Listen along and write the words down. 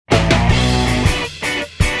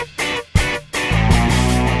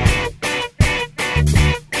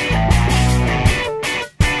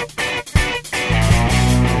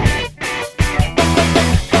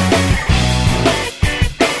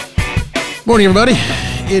Morning, everybody.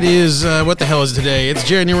 It is, what the hell is it today? It's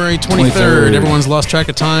January 23rd. Everyone's lost track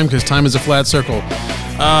of time because time is a flat circle.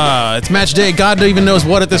 It's match day. God even knows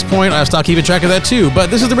what at this point. I've stopped keeping track of that too. But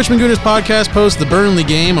this is the Richmond Gooners podcast post the Burnley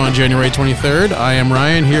game on January 23rd. I am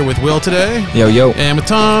Ryan here with Will today. Yo, yo. And with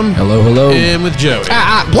Tom. Hello, hello. And with Joey.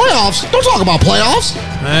 Playoffs? Don't talk about playoffs.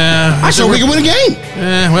 I said we can win a game.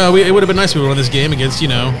 Well, it would have been nice if we won this game against,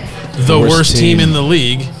 the worst team in the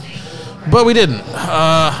league. But we didn't.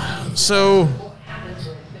 So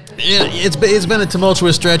it's been a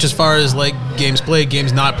tumultuous stretch as far as like games played,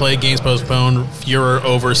 games not played, games postponed, Fuhrer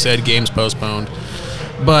over said games postponed.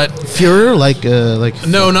 But Fuhrer, like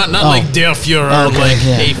no, not like Der Fuhrer, a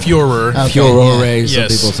Führer. Okay, Führer, some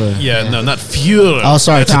yes. people say. Yeah, no, not Fuhrer. Oh,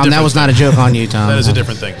 sorry, That's Tom. That was not a joke on you, Tom. That is a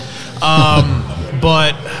different thing.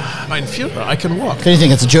 But Führer, I can walk. If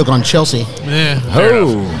anything, it's a joke on Chelsea. Yeah. Fair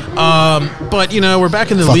enough. But we're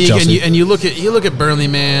back in the Fuck league, Chelsea. and you look at Burnley,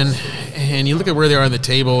 man, and you look at where they are on the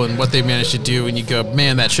table and what they've managed to do, and you go,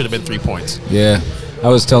 man, that should have been 3 points. Yeah. I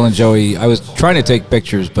was telling Joey, I was trying to take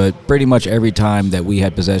pictures, but pretty much every time that we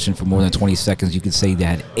had possession for more than 20 seconds, you could say they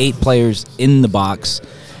had 8 players in the box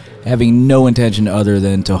having no intention other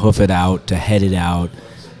than to hoof it out, to head it out.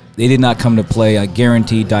 They did not come to play. I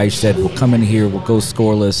guarantee Dyche said, we'll come in here, we'll go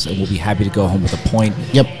scoreless, and we'll be happy to go home with a point.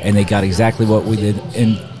 Yep. And they got exactly what we did.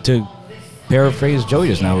 And to paraphrase Joey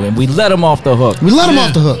just now, and we let them off the hook. We let them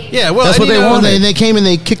off the hook. Yeah, well, That's and what they wanted. They came and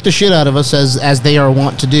they kicked the shit out of us as they are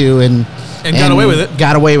wont to do, and got away with it.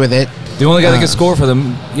 Got away with it. The only guy that could score for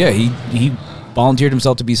them, he volunteered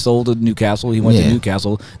himself to be sold to Newcastle. He went to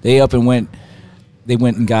Newcastle. They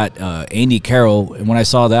went and got Andy Carroll, and when I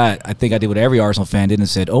saw that, I think I did what every Arsenal fan did and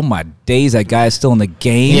said, "Oh my days, that guy is still in the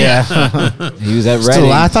game." Yeah, he was at still Reading.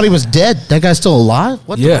 alive. I thought he was dead. That guy's still alive.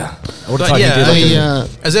 What? Yeah, I would have thought he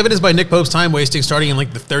did. As evidenced by Nick Pope's time wasting, starting in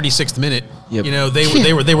like the 36th minute. Yep.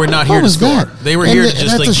 They were not What here to was score. that? They were And here to that's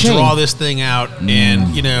just a like shame. draw this thing out,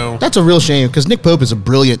 and That's a real shame because Nick Pope is a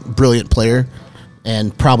brilliant player,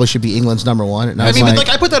 and probably should be England's number one. And I mean, but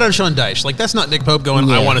I put that on Sean Dyche. Like, that's not Nick Pope going,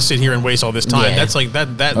 I Yeah. want to sit here and waste all this time. Yeah. That's like that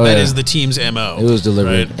Oh, is yeah. the team's MO. It was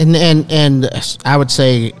deliberate. right? And I would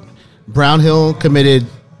say Brownhill committed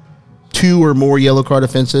 2 or more yellow card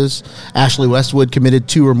offenses. Ashley Westwood committed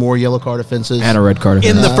 2 or more yellow card offenses. And a red card.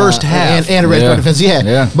 In the first half. And a red Yeah. card offense,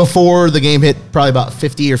 Yeah. Before the game hit probably about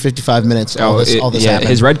 50 or 55 minutes, all this happened.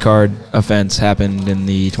 His red card offense happened in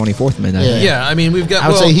the 24th minute. Yeah. Yeah, I mean, we've got. I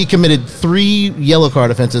would say he committed 3 yellow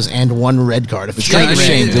card offenses and 1 red card offense. Yeah, I Strange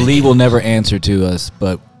mean, shame. The league will never answer to us,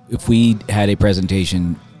 but if we had a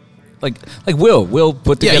presentation, like Will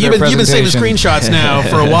put Yeah, together you've been saving presentation. screenshots now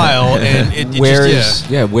for a while, and it Where just,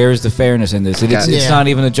 is where's the fairness in this? It's Yeah. not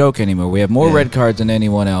even a joke anymore. We have more red cards than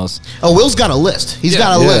anyone else. Oh, Will's got a list. He's Yeah.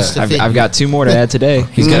 got a Yeah. list. I've got 2 more to add today.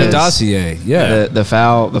 He's got a Because dossier. Yeah. The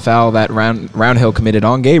foul that Roundhill committed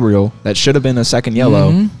on Gabriel that should have been a second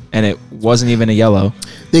yellow, and it wasn't even a yellow.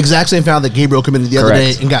 The exact same foul that Gabriel committed the other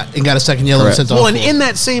day Correct. and got a second yellow Correct. and sent Well, off. and in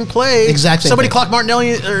that same play, Exact same somebody thing. clocked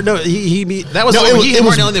Martinelli, or no, he that was No, the one it where he hit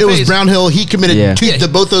was Martinelli in the face. Brownhill. He committed Yeah.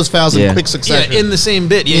 both those fouls in Yeah. quick Yeah, succession. in the same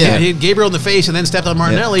bit. Yeah. He hit Gabriel in the face and then stepped on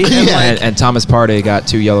Martinelli. Yeah. And Yeah. like, And Thomas Partey got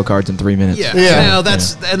 2 yellow cards in 3 minutes. yeah. Yeah. Now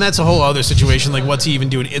that's a whole other situation. Like, what's he even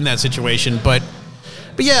doing in that situation? But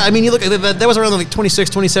yeah, I mean, you look at that was around the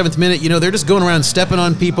 26th, 27th minute. They're just going around stepping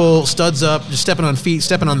on people, studs up, just stepping on feet,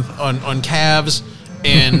 stepping on calves,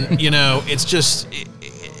 and it's just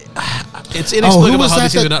it's inexplicable how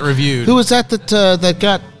these things are not reviewed. Who was that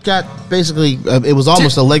got basically? It was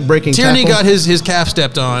almost a leg breaking. Tierney tackle. got his calf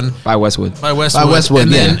stepped on By Westwood. by Westwood, Westwood,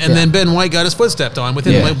 and then yeah. and then Ben White got his foot stepped on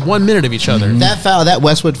within Yeah. like 1 minute of each other. that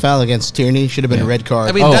Westwood foul against Tierney should have been a red card.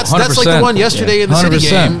 I mean, Oh, that's like the 100%. one yesterday in the City 100%.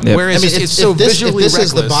 game, Yep. where I it's, mean, just, it's so visually if this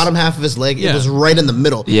reckless. is the bottom half of his leg, Yeah. it was right in the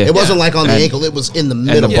middle. Yeah. It wasn't Yeah. like on the And- ankle; it was in the And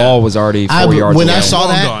middle. the ball was already 4 yards when away. I saw Long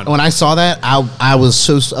that, gone. when I saw that, I was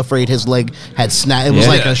so afraid his leg had snapped. It was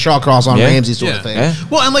Yeah. like a Shawcross on Yeah. Ramsey sort of Yeah. thing. Yeah.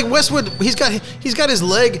 Well, and like Westwood, he's got his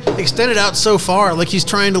leg extended out so far, like he's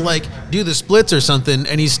trying to like do the splits or something,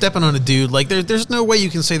 and he's stepping on a dude. Like there's no way you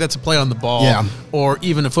can say that's a play on the ball, Yeah. or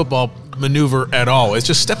even a football maneuver at all. It's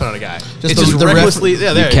just stepping on a guy. Just It's just the ref- recklessly.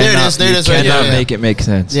 Yeah, there, You cannot, there it is you right cannot there. make it make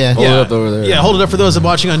sense. Yeah. Hold it up over there. Yeah, hold it up for those that are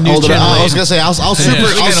watching on News Hold it up. Channel. I was gonna say I'll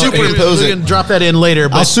superimpose We it. can drop that in later.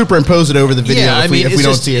 But I'll superimpose it over the video yeah, I if mean, we it's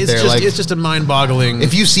don't just- see it it's there. just- Like it's just a mind-boggling.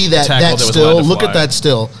 if you see that tackle that was still, allowed to look at fly. that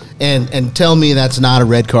still, and tell me that's not a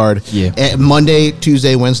red card. Yeah. Monday,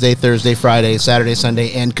 Tuesday, Wednesday, Thursday, Friday, Saturday,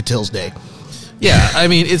 Sunday, and Catil's Day. Yeah, I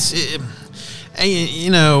mean, it's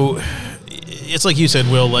like you said,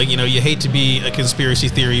 Will. Like, you hate to be a conspiracy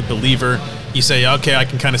theory believer. You say, okay, I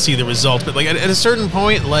can kind of see the result, but like at a certain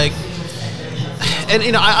point, like,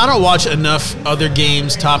 and I don't watch enough other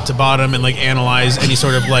games top to bottom and like analyze any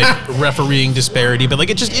sort of like refereeing disparity, but like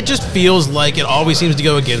it just feels like it always seems to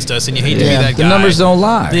go against us, and you hate to be that guy. The numbers don't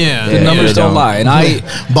lie. Yeah. The numbers don't lie. And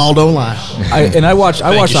Ball don't lie. I watch you,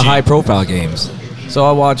 the Sheep. high profile games. So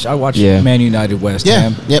I watch Yeah. Man United, West Yeah.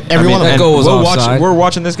 Ham. Yep, every one of that them. goal was offside. We're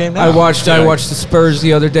watching this game now. I watched the Spurs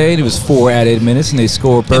the other day, and it was 4 added minutes, and they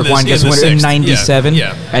scored. Bergwijn gets one in 97.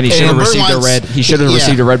 Yeah. and he should have received a Bergwijn's- red. He should have yeah.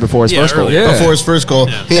 received a red before his first goal. earlier. Yeah. Before his first goal.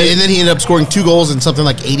 Yeah. And then he ended up scoring 2 goals in something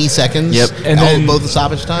like 80 seconds. Yep. And then- both the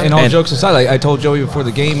stoppage time. And all And- jokes aside, like I told Joey before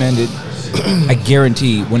the game ended, I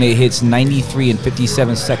guarantee when it hits 93 and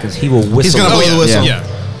 57 seconds, he will whistle. He's going to Oh, blow yeah. the whistle. Yeah.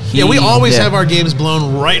 Yeah, we always Yeah. have our games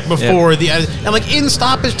blown right before the and like in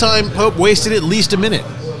stoppage time, Pope wasted at least a minute,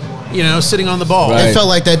 sitting on the ball. Right. It felt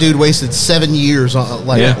like that dude wasted 7 years on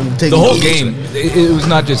Yeah. taking The whole each- game. It was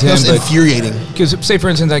not just It him, was but infuriating. because say for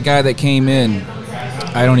instance that guy that came in,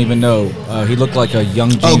 I don't even know. He looked like a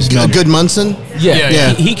young Oh, James Milner. good Munson. Yeah, Yeah.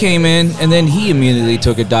 He came in and then he immediately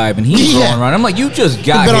took a dive and he's Yeah. rolling around. I'm like, you just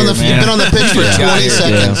got He's been here, on the man. been on the pitch for Yeah. 20 Yeah.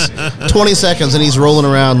 seconds. 20 seconds, and he's rolling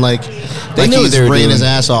around like They knew what he's they were laying his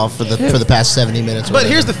doing. ass off for the past 70 minutes. or But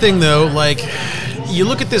whatever. here's the thing, though. Like, you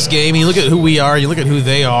look at this game, you look at who we are, you look at who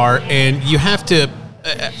they are, and you have to.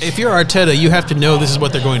 If you're Arteta, you have to know this is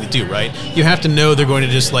what they're going to do, right? You have to know they're going to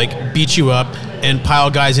just like beat you up and pile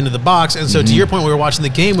guys into the box. And so, to your point, we were watching the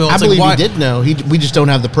game. Will, I it's believe like, he did know. We just don't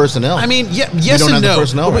have the personnel. I mean, yes We don't and have the no.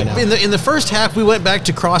 personnel right now. In the first half, we went back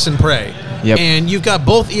to cross and pray. Yep. And you've got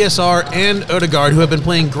both ESR and Odegaard, who have been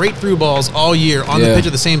playing great through balls all year on the Yeah. pitch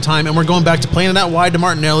at the same time. And we're going back to playing it out wide to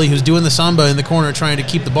Martinelli, who's doing the samba in the corner, trying to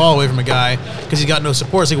keep the ball away from a guy because he's got no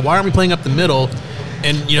support. It's like, why aren't we playing up the middle?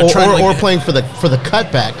 And trying to or playing for the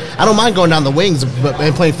cutback. I don't mind going down the wings,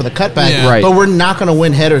 and playing for the cutback. Yeah. Right. But we're not going to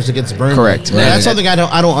win headers against Burnley. Correct. And Right. That's something I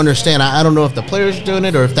don't understand. I don't know if the players are doing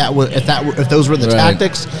it or if those were the Right.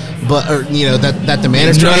 tactics, but that the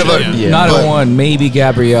manager. None of it- Yeah. Not But- a one. Maybe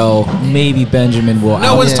Gabrielle. Maybe Benjamin will.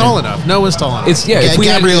 no one's Yeah. tall enough. No one's tall enough. It's yeah. Yeah, If we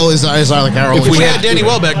Gabriel is like our only. if we we had had- Danny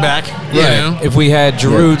Welbeck back, if we had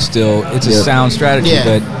Giroud still, it's a sound strategy.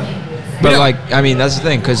 Yeah. But that's the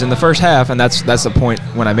thing, because in the first half, and that's the point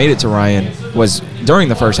when I made it to Ryan, was during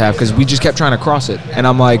the first half, because we just kept trying to cross it, and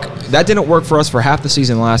I'm like, that didn't work for us for half the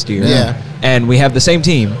season last year. Yeah. And we have the same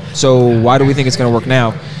team, so why do we think it's going to work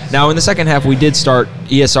now? Now in the second half, we did start.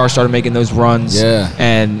 ESR started making those runs, Yeah.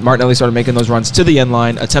 and Martinelli started making those runs to the end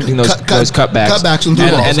line, attempting those cutbacks, Cutbacks and through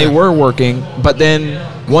balls, and they yeah. were working. But then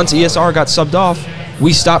once ESR got subbed off,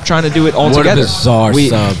 we stopped trying to do it all What a together. bizarre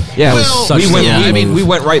sub. Yeah, That was such we went. a we, move. we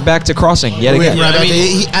went right back to crossing yet again. Right, I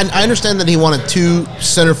mean- I understand that he wanted 2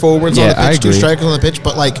 center forwards on Yeah, the I pitch, 2 agree. strikers on the pitch,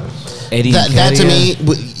 but like Eddie that to Nketiah.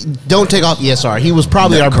 me, don't take off ESR. He was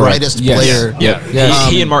probably our correct. brightest Yes. player. Yeah, Yeah.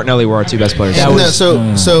 he and Martinelli were our two best players. That No, was-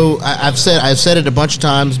 so I've said it a bunch of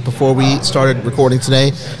times before we started recording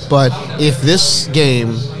today, but if this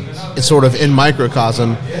game is sort of in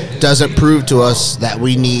microcosm doesn't prove to us that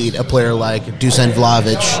we need a player like Dusan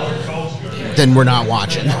Vlahovic, then we're not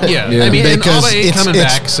watching. Yeah. Yeah. I mean, and because Alba ain't coming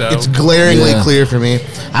back, so it's glaringly Yeah. clear for me.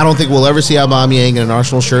 I don't think we'll ever see Aubameyang in an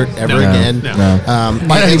Arsenal shirt ever No. again. No. Might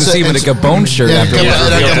not and even so- see him in a and so- Gabon shirt Yeah, after a what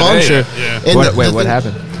Gabon happened. shirt. Yeah. And What, the what thing-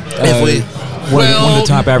 happened? If we One Well- of the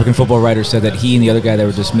top African football writers said that he and the other guy that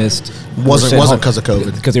were dismissed Wasn't 'cause of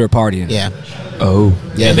COVID. because they were partying. yeah. Oh,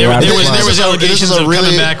 Yeah, There this was is a- allegations this is a of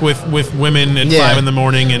coming back with women at Yeah. 5 in the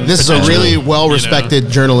morning, and This is a potentially, really well-respected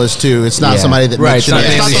journalist too. It's not Yeah. somebody that Right, makes it's not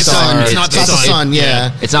it. Daily the Star. Sun. It's not It's the not the Sun. Sun. Yeah.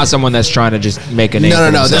 it's not someone that's trying to just make a name. No.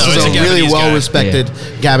 for This themselves. is it's a a really Gabonese guy. well-respected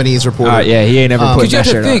Gabonese reporter. Yeah, he ain't ever put Because you that have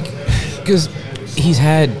to shirt think, because he's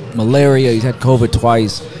had malaria, he's had COVID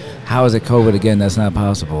twice. How is it COVID again? That's not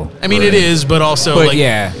possible. I mean, it is, but also, But like,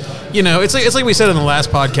 yeah, it's like we said in the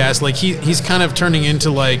last podcast. Like he's kind of turning into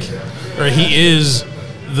or he is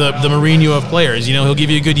the Mourinho of players. He'll give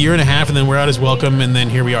you a good year and a half, and then we're out his welcome, and then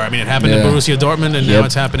here we are. I mean, it happened Yeah. at Borussia Dortmund, and now Yep.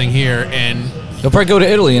 it's happening here, and he'll probably go to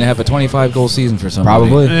Italy and have a 25-goal season for somebody.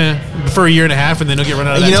 Probably. for a year and a half, and then he'll get run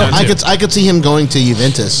out of that town too. I could see him going to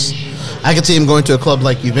Juventus. I could see him going to a club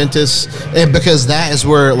like Juventus, and because that is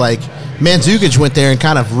where Mandzukic went there and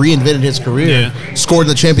kind of reinvented his career. Yeah. Scored in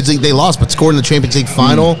the Champions League. They lost, but scored in the Champions League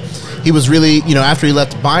final. He was really, after he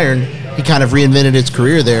left Bayern, he kind of reinvented his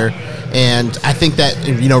career there. And I think that,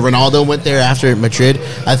 Ronaldo went there after Madrid.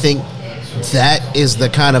 I think that is the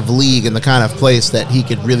kind of league and the kind of place that he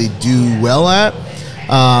could really do well at.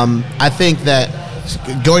 I think that,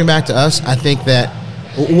 going back to us, I think that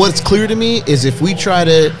what's clear to me is if we try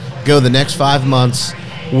to go the next 5 months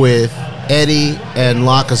with Eddie and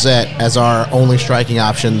Lacazette as our only striking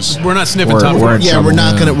options, We're not sniffing We're- top we're four. in yeah, trouble.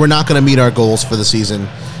 we're not gonna meet our goals for the season.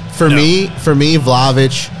 For No. me,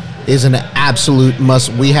 Vlahovic is an absolute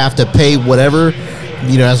must. We have to pay whatever,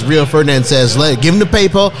 as Rio Ferdinand says, give him the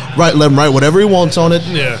paper, let him write whatever he wants on it.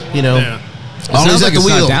 Yeah. Always sounds at like the it's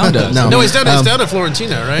not wheel. down to us. No, it's down to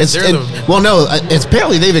Florentina, right? It's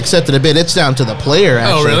apparently they've accepted a bid. It's down to the player.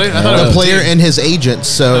 Actually. Oh, really? I thought it the was player team. and his agents.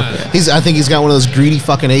 So I think he's got one of those greedy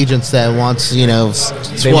fucking agents that wants swap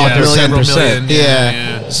their million. 7%.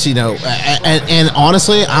 Yeah. And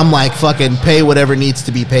honestly, I'm like fucking pay whatever needs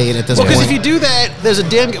to be paid at this Well, point. because if you do that, there's a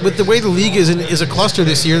with the way the league is a cluster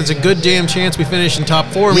this year. There's a good damn chance we finish in top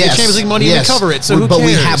 4 and we get Champions League money and we cover it. So who cares?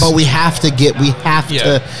 We have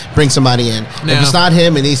to bring somebody in. Now- If it's not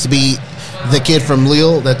him, it needs to be the kid from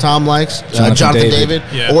Lille that Tom likes, Jonathan David,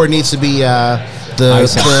 Yeah. or it needs to be the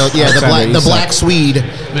black Swede,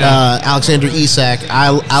 Alexander Isak.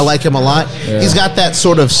 I like him a lot. Yeah. He's got that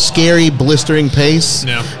sort of scary, blistering pace.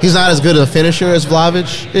 Yeah. He's not as good a finisher as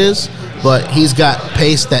Vlahovic is, but he's got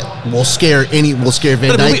pace that will scare Van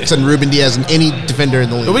Dijk and Ruben Diaz and any defender in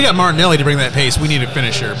the league. But we got Martinelli to bring that pace. We need a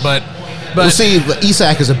finisher, but we'll see.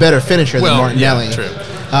 Isak is a better finisher than Martinelli. Yeah, true.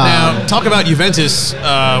 Now, talk about Juventus.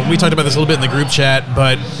 We talked about this a little bit in the group chat,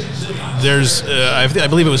 but there's, I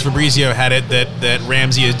believe it was Fabrizio had it that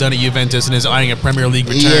Ramsey has done at Juventus and is eyeing a Premier League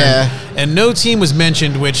return. Yeah. And no team was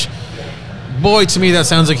mentioned, which, boy, to me that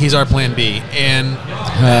sounds like he's our plan B. And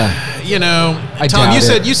I Tom,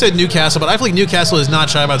 doubt you said Newcastle, but I feel like Newcastle is not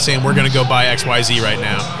shy about saying we're going to go buy XYZ right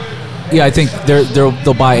now. Yeah, I think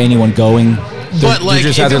they'll buy anyone going. They're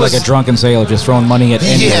just if either it was- like a drunken sailor, just throwing money at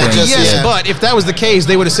anything. Yeah. But if that was the case,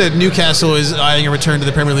 they would have said Newcastle is eyeing a return to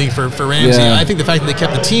the Premier League for Ramsey. Yeah. I think the fact that they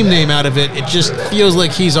kept the team name out of it, it just feels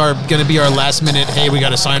like he's going to be our last minute, hey, we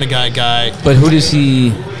got to sign a guy. But who does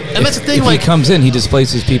he? And that's the thing, If like- he comes in, he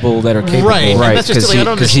displaces people that are capable. Right. And Right, that's just 'cause like, I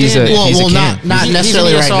don't he- 'cause he's understand. a- he's a king. not He's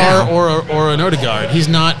necessarily an right ESR now. or an Odegaard. He's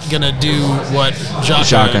not going to do what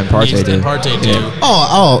Xhaka and Partey do. do. Yeah.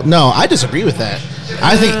 Oh no, I disagree with that.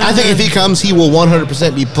 I think if he comes, he will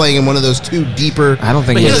 100% be playing in one of those two deeper. I don't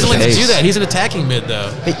think But he has doesn't the like to pace. do that. He's an attacking mid, though.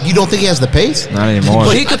 Hey, you don't think he has the pace? Not anymore. Well,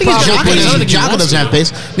 he could I think he's probably. Xhaka Xhaka doesn't think he wants doesn't to. have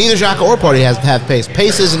pace. Neither Xhaka or Partey have pace.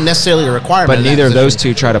 Pace isn't necessarily a requirement. But in that neither of those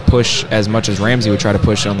position. two try to push as much as Ramsey would try to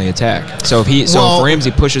push on the attack. So if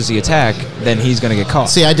Ramsey pushes the attack, then he's going to get caught.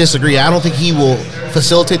 See, I disagree. I don't think he will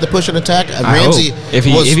facilitate the push and attack. I Ramsey, hope. If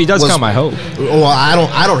he does come, I hope. Well, I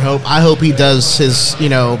don't hope. I hope he does his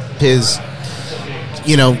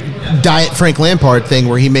diet Frank Lampard thing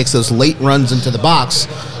where he makes those late runs into the box,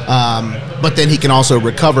 but then he can also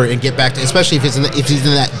recover and get back to, especially if he's in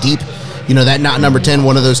that deep, that not number 10,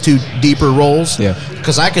 one of those two deeper roles. Yeah.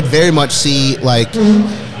 Because I could very much see like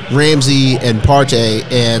Ramsey and Partey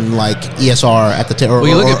and like ESR at the 10. Well,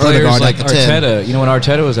 you look at players Odegaard like at the 10. Arteta. When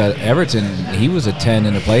Arteta was at Everton, he was a 10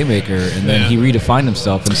 and a playmaker, and then he redefined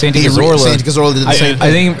himself. And Santi Cazorla did the same thing.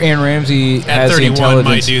 I think Aaron Ramsey has the 31 intelligence.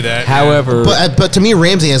 might do that, yeah. However, But to me,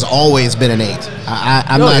 Ramsey has always been an 8.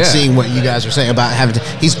 I'm not seeing what you guys are saying about having to.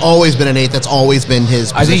 He's always been an 8. That's always been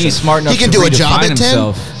his position. I think he's smart enough He can to do a job redefine at 10,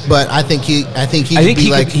 himself. but I think he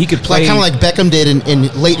could play- kind of like Beckham did in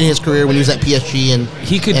late in his career when he was at PSG and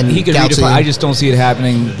he could Galaxy. redefine. I just don't see it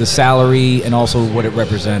happening. The salary and also what it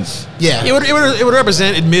represents. Yeah. It would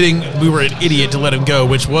represent admitting we were an idiot to let him go,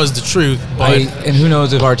 which was the truth. But And who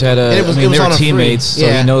knows if Arteta? it was they on were a free. teammates, so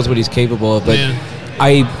Yeah. he knows what he's capable of. But Yeah.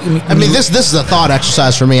 I mean, this is a thought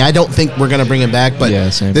exercise for me. I don't think we're going to bring him back, but Yeah,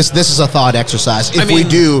 same. this is a thought exercise. If we mean,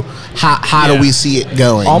 do, how do yeah. we see it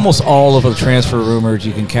going? almost all of the transfer rumors,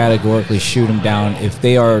 you can categorically shoot them down if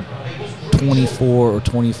they are 24 or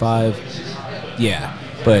 25. Yeah,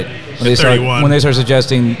 but when they start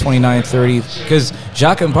suggesting 29, 30, because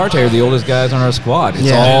Xhaka and Partey are the oldest guys on our squad. It's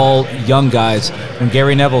Yeah. all young guys. And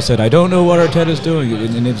Gary Neville said, "I don't know what Arteta's doing,"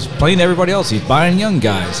 and it's playing to everybody else. He's buying young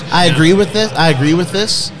guys. I agree with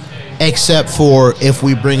this, except for if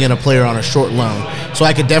we bring in a player on a short loan. So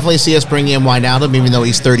I could definitely see us bringing in Wijnaldum, even though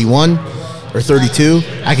he's 31 or 32.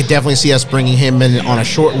 I could definitely see us bringing him in on a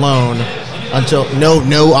short loan until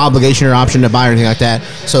no obligation or option to buy or anything like that.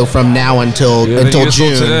 So from now until He would've been useful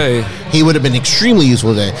June, today. he would have been extremely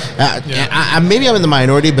useful today. Maybe I'm in the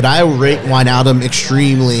minority, but I rate Wijnaldum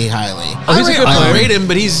extremely highly. Oh, he's a good I player. rate him,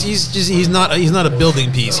 but he's not a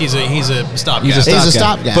building piece. He's a stopgap. He's a He's a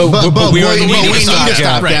stopgap. stopgap, But we already we need a need a stopgap.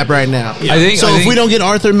 stopgap right now. Yeah. I think. So if we don't get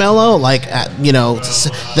Arthur Melo,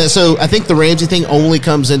 so I think the Ramsey thing only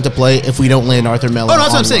comes into play if we don't land Arthur Melo. Oh, no, that's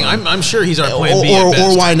what I'm on saying. loan. I'm sure he's our plan B. or at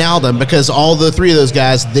best. Wijnaldum, because all the three of those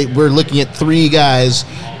guys, we're looking at three guys,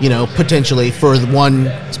 potentially for the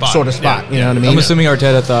one Spot. sort of spot. Yeah. You know what I mean? I'm assuming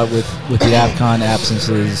Arteta thought with the AFCON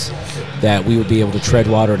absences that we would be able to tread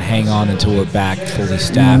water and hang on until we're back fully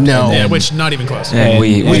staffed. No. And Yeah, then- which not even close. And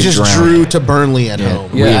we We just drowned. drew to Burnley at home.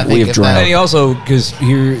 Yeah, I think we have if drowned. And he also, because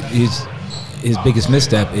here his biggest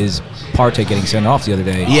misstep is Partey getting sent off the other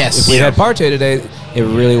day. Yes. If we Yeah. had Partey today, it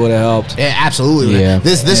really would have helped. Yeah, absolutely. Yeah.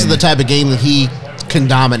 This is the type of game that he can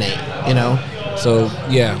dominate. So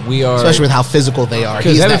yeah, we are. Especially with how physical they are.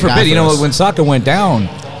 Because He's heaven that guy forbid, you for know, us. when Saka went down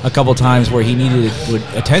a couple times where he needed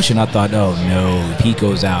attention, I thought, oh no, if he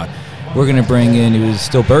goes out, we're going to bring in. It was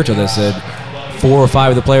still Berto that said 4 or 5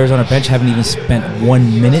 of the players on our bench haven't even spent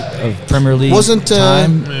 1 minute of Premier League Wasn't,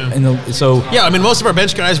 time. Yeah. So Yeah, I mean, most of our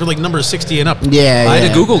bench guys were like number 60 and up. Yeah, I had yeah.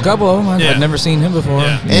 to Google a couple of them. Yeah. I'd never seen him before.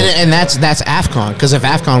 Yeah. And that's AFCON, because if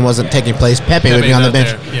AFCON wasn't taking place, Pepe would be on the out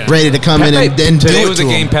bench, there, yeah. ready to come in and do today it was to a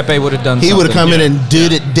game him. Pepe would have done. He would have come in Yeah. and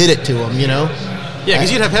did it to him. Yeah,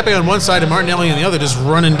 because you'd have Pepe on one side and Martinelli on the other, just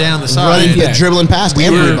running down the side. Running, Yeah. dribbling past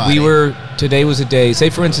everybody. Today was a day. Say,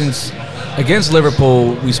 for instance, against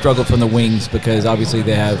Liverpool, we struggled from the wings because obviously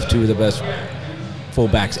they have 2 of the best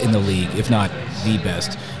fullbacks in the league, if not the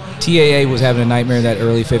best. TAA was having a nightmare that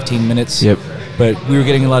early 15 minutes. Yep. But we were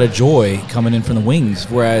getting a lot of joy coming in from the wings.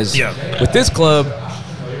 Whereas Yeah. with this club,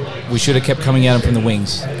 we should have kept coming at him from the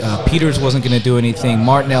wings. Peters wasn't going to do anything.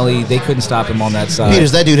 Martinelli, they couldn't stop him on that side.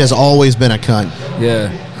 Peters, that dude has always been a cunt. Yeah.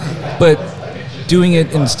 But doing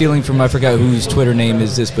it and stealing from, I forgot whose Twitter name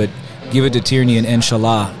is this, but give it to Tierney and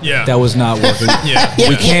Inshallah. Yeah. That was not working. Yeah.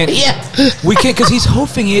 We can't, because he's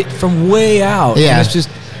hoofing it from way out. Yeah. And it's just,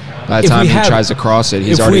 By the if time we he have- tries to cross it,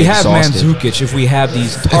 he's if already we have exhausted. Mandzukic, if we have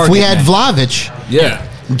these targets. If we had Vlahovic, Yeah.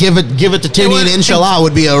 give it to Tierney and Inshallah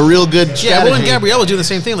would be a real good Yeah, strategy. well, and Gabriel would do the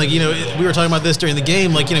same thing. Like, we were talking about this during the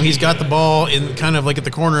game. Like, he's got the ball in kind of like at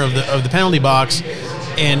the corner of the penalty box,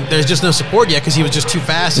 and there's just no support yet because he was just too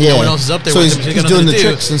fast and Yeah. no one else is up there So with he's- him. he's got doing nothing to the do.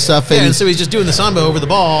 tricks and stuff, Yeah, and- and so he's just doing the samba over the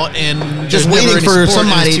ball and Just there's never waiting any for support, and it's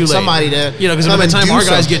somebody too late. to Because come by the and time do our guys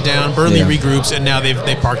something. get down, Burnley Yeah. regroups, and now they've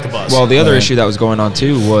parked the bus. Well, the other Right. issue that was going on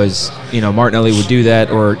too was, Martinelli would do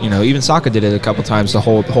that, or even Saka did it a couple times to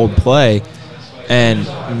hold play, and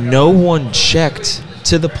no one checked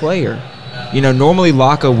to the player. Normally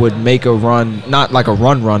Laka would make a run, not like a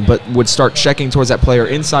run, but would start checking towards that player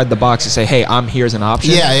inside the box to say, "Hey, I'm here as an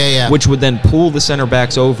option." Yeah. Which would then pull the center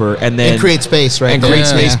backs over and then And create space, right? and there. create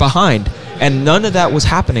Yeah. space behind. And none of that was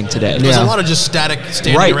happening today. There's Yeah. a lot of just static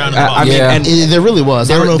standing Right. around in the box. I mean, Yeah. and There really was.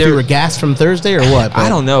 I don't know if There- we were gassed from Thursday or what. I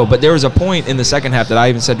don't know, but there was a point in the second half that I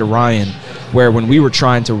even said to Ryan, where when we were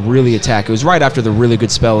trying to really attack, it was right after the really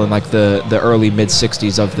good spell in like the early mid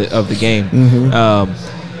 60s of the game,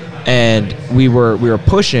 and we were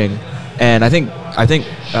pushing, and I think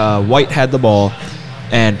White had the ball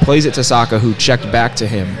and plays it to Saka, who checked back to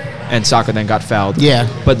him, and Saka then got fouled. Yeah.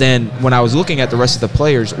 But then when I was looking at the rest of the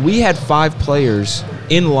players, we had 5 players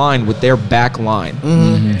in line with their back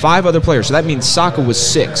line. 5 other players. So that means Saka was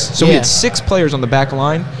 6. So we Yeah. had 6 players on the back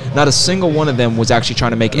line. Not a single one of them was actually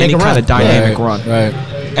trying to make any a kind run. of dynamic Right, run. right.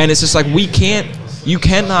 And it's just like you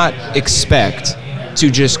cannot expect to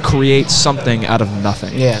just create something out of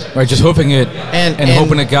nothing. Yeah. Right, just hoping it And- and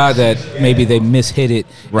hoping to God that maybe they mishit it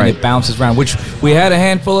Right. and it bounces around, which we had a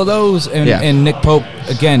handful of those. And, Yeah. and Nick Pope,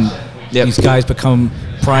 again, Yep. these guys become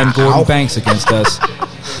prime Gordon Banks against us.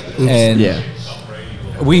 And Yeah.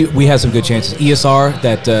 we had some good chances. ESR,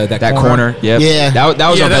 that Corner. Yep. Yeah. That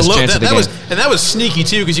was our best chance of the game. That was sneaky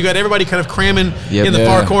too, because you got everybody kind of cramming Yep. in the Yeah.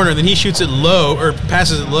 far corner, and then he shoots it low or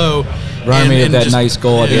passes it low. Reminded me of that just- nice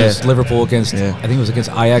goal against Liverpool against, Yeah. I think it was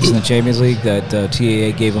against Ajax in the Champions League that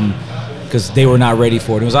TAA gave them because they were not ready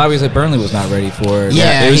for it. It was obvious that Burnley was not ready for it.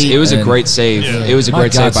 Yeah. It was a and- great save. Yeah. It was a My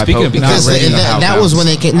great God, save by speaking Pope of not Because ready, that was when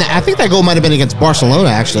they came. I think that goal might have been against Barcelona,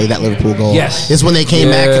 actually, that Liverpool goal. Yes. It's when they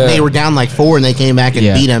came back. Yeah. They were down like 4, and they came back and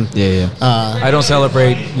beat them. Yeah. I don't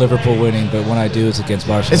celebrate Liverpool winning, but when I do, it's against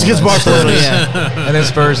Barcelona. It's against Barcelona, yeah. And then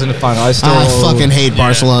Spurs in the final. I still I fucking hate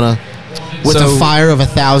Barcelona. With So- the fire of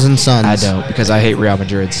 1,000 suns. I don't, because I hate Real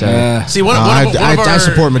Madrid. So See, one of I our,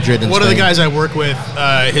 support Madrid in One of the Spain. guys I work with,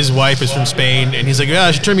 his wife is from Spain, and he's like, "Yeah,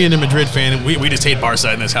 I should turn me into a Madrid fan." And we just hate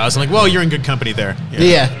Barca in this house. I'm like, "Well, you're in good company there."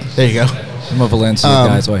 Yeah, there you go. I'm a Valencia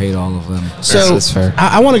guy, so I hate all of them. So that's fair.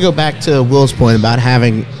 I want to go back to Will's point about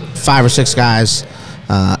having 5 or 6 guys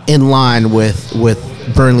in line with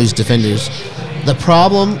Burnley's defenders. The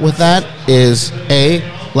problem with that is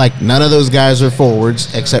none of those guys are forwards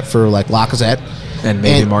except for like Lacazette And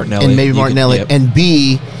maybe Martinelli. and maybe You could- Martinelli, yep. and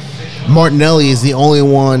B, Martinelli is the only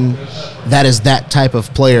one that is that type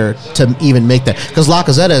of player to even make that, because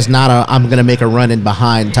Lacazette is not a I'm going to make a run in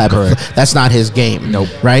behind type of. That's not his game. Nope.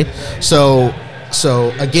 Right. So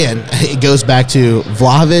again, it goes back to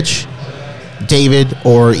Vlahovic, David,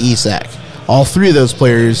 or Isak. All 3 of those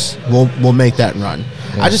players will make that run.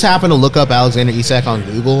 I just happened to look up Alexander Isak on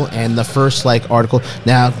Google, and the first article.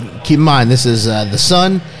 Now, keep in mind this is the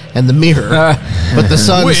Sun and the Mirror, but the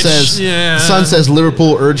Sun says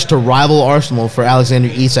Liverpool urged to rival Arsenal for Alexander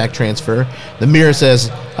Isak transfer. The Mirror says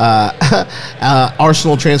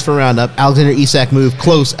Arsenal transfer roundup. Alexander Isak move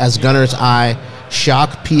close as Gunners eye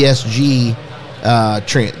shock PSG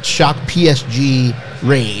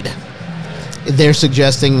raid. They're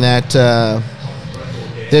suggesting that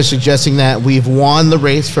we've won the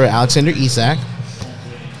race for Alexander Isak,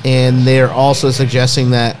 and they're also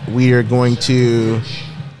suggesting that we are going to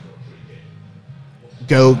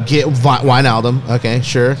go get Wijnaldum. Okay,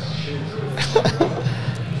 sure.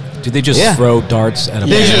 Do they just throw darts at a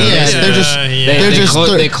They're They just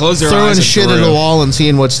close their throwing eyes and shit throw. at the wall and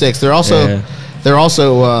seeing what sticks. They're also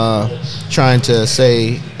trying to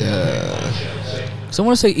say. So I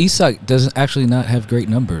want to say Isak doesn't actually not have great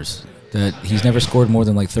numbers. That he's never scored more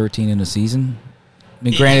than 13 in a season. I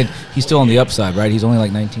mean, granted, he's still on the upside, right? He's only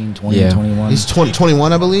 19, 20, 21. He's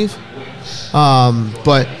 21, I believe.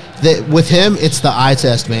 But with him, it's the eye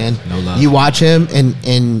test, man. No love. You watch him, and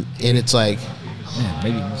it's like, Man,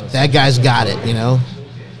 maybe that guy's got it, you know?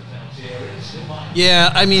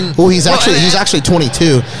 Yeah, I mean, Well, he's actually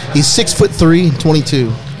 22. He's 6'3",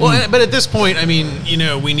 22. well, but at this point, I mean,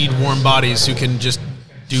 we need warm bodies who can just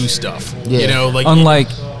do stuff. Yeah.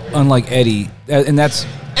 unlike Eddie, and that's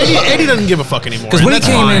Eddie doesn't give a fuck anymore. because when he and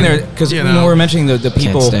came that's in fine, there, because you we know. were mentioning the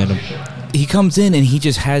people, Can't stand him. he comes in and he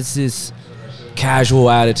just has this casual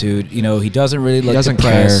attitude. He doesn't really like doesn't to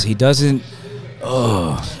press. care. He doesn't.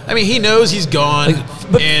 I mean, he knows he's gone.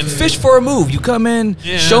 But and fish for a move. You come in,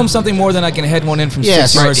 Yeah. show him something more than I can head one in from Yeah,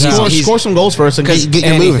 6 yards he's- out. score some goals first and get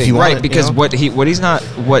your move if you want. Right, it, because you know?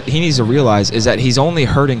 what he needs to realize is that he's only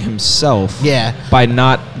hurting himself Yeah. by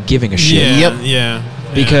not giving a shit. yeah, Yep. yeah.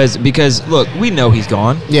 Because look, we know he's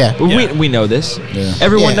gone. Yeah. We know this. Yeah.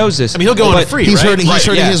 Everyone Yeah. knows this. I mean, he'll go on But free, He's right? hurting. He's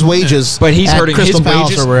hurting yeah. his wages, But he's at hurting Crystal his Palace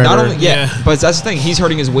wages. or wherever. Not only, Yeah. but that's the thing. He's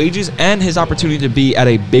hurting his wages and his opportunity to be at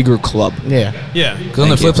a bigger club. Yeah. Yeah. Because on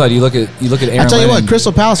the flip side, you look at Aaron I tell you what, Lennon.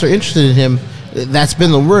 Crystal Palace are interested in him. That's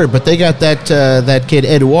been the word, but they got that kid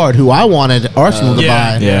Edouard, who I wanted Arsenal to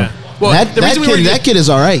buy. Yeah. Well, that the reason we were kid is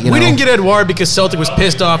all right. We didn't get Edouard because Celtic was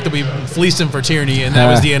pissed off that we fleeced him for Tierney, and that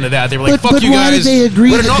was the end of that. They were like, But- "Fuck but you why guys! did they agree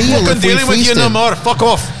We're to not the deal fucking if we dealing with you fleeced no him? more. Fuck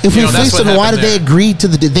off!" If we that's fleeced what them, why did happened they there. agree to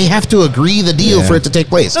the? They have to agree the deal Yeah. for it to take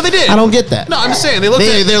place. No, they did. I don't get that. No, I'm just saying they looked.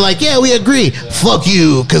 They're like, yeah, we agree. Fuck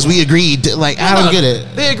you, because we agreed. I don't get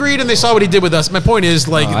it. They agreed and they saw what he did with us. My point is,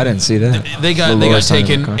 like, Oh, I didn't see that. they got Dolores signed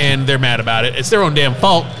taken the contract. and they're mad about it. It's their own damn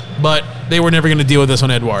fault, but they were never going to deal with this on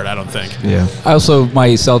Edouard. I don't think. Yeah. Also,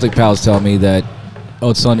 my Celtic pals tell me that,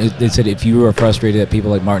 they said if you were frustrated that people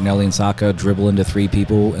like Martinelli and Saka dribble into 3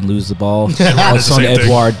 people and lose the ball, does the son same thing.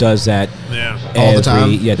 Edouard does that Yeah. All the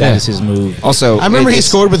time? Yeah, that is his move. Also, I remember he it's-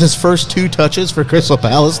 scored with his first 2 touches for Crystal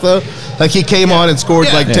Palace, though. Like he came on and scored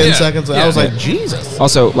Yeah. 10 Yeah. seconds. I Yeah. was like, Jesus.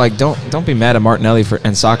 Also, don't be mad at Martinelli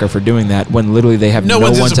and Saka for doing that when literally they have No no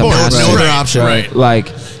one's in one to support. pass No to. other option. Right.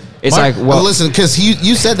 Like, it's Mark, like, well, listen, because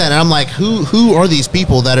you said that, and I'm like, who are these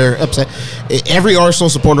people that are upset? Every Arsenal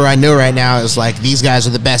supporter I know right now is like, these guys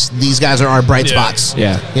are the best. These guys are our bright Yeah. spots.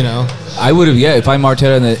 Yeah. You know? I would have, if I'm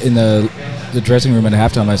Arteta in the dressing room at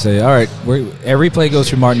halftime, I say, all right, every play goes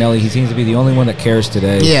through Martinelli. He seems to be the only one that cares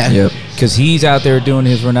today. Yeah. Yep. Because he's out there doing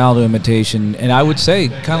his Ronaldo imitation. And I would say,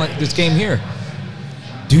 kind of like this game here,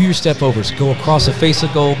 do your step overs. Go across the face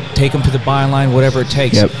of goal, take them to the byline, whatever it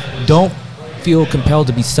takes. Yep. Don't feel compelled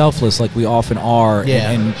to be selfless like we often are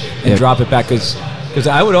Yeah. and Yep. drop it back. Because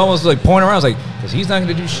I would almost point around, I was like, because he's not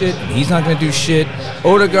going to do shit, and he's not going to do shit.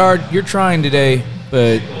 Odegaard, you're trying today,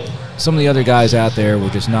 but some of the other guys out there were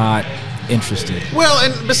just not interested. Well,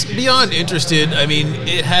 and beyond interested, I mean,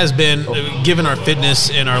 it has been given our fitness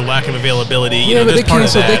and our lack of availability. You know, but there's part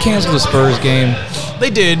of they that. canceled the Spurs game. They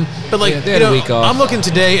did, but like, Yeah, they had a week off. I'm looking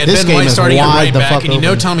today at This Ben game White is starting at wide right the back, fuck and you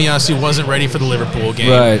know open. Tomiyasu wasn't ready for the Liverpool game,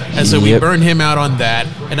 Right. and so we Yep. burned him out on that.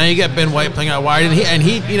 And now you got Ben White playing out wide, and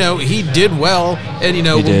he did well, and He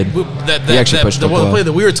did. He actually pushed the up one well. play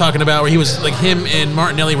that we were talking about, where he was like him and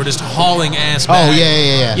Martinelli were just hauling ass back. Oh,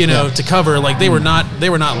 yeah. You know, Yeah. to cover, like they were not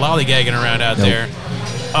lollygagging around out there.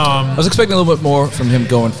 I was expecting a little bit more from him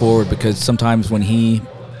going forward because sometimes when he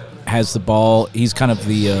has the ball, he's kind of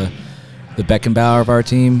the Beckenbauer of our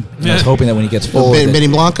team. And I was Yeah. hoping that when he gets forward, that- Benny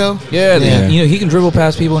Blanco? yeah, Yeah. he can dribble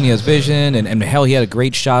past people and he has vision, and hell, he had a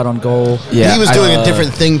great shot on goal. Yeah, he was doing a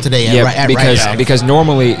different thing today at, yeah, right, at because right back. because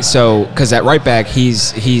normally, because at right back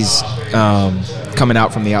he's coming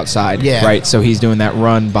out from the outside, Yeah. right. So he's doing that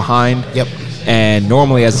run behind. Yep. And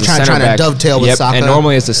normally as the Trying center to back, dovetail with Saka. and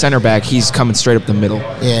normally as the center back, he's coming straight up the middle.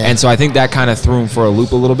 Yeah. And so I think that kind of threw him for a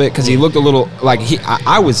loop a little bit because he looked a little like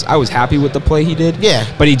I was happy with the play he did. Yeah.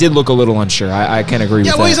 But he did look a little unsure. I can't agree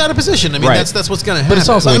Yeah, with well, that. he's out of position. I mean, Right. that's what's going to happen. But it's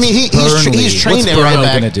also, I mean, he's trained What's at right Burnley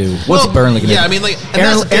back. going to do? What's Well, Burnley going to do? yeah, I mean, like, and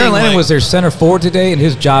that's the thing, Aaron Lennon like- was their center forward today, and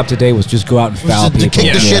his job today was just go out and foul to people.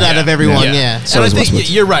 kick the shit out of everyone. Yeah. So and I is think Westwood.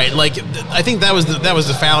 you're right. Like, I think that was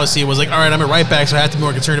the fallacy. Was like, all right, I'm a right back, so I have to be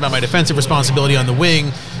more concerned about my defensive responsibility on the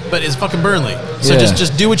wing. But it's fucking Burnley, so Yeah.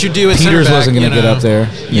 just do what you do. At Peters center back, wasn't going to get up there.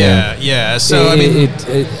 Yeah. So I mean,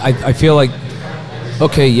 I feel like,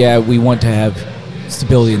 okay, yeah, we want to have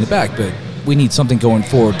stability in the back, but we need something going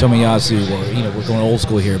forward. Tomiyasu, or we're going old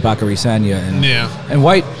school here, Bakary Sagna, and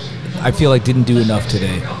White. I feel like didn't do enough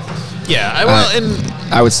today.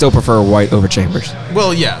 I would still prefer White over Chambers.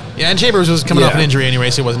 And Chambers was coming off an injury anyway,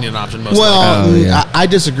 so it wasn't an option. Most Well, Oh, yeah. I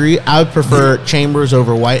disagree. I would prefer Chambers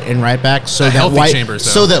over White and right back, so that healthy White Chambers,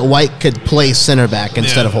 though. so that White could play center back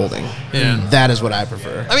instead Yeah. of Holding. Yeah. That is what I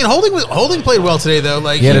prefer. I mean, Holding played well today, though.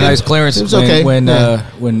 Like He had a did- nice clearance it was okay. when But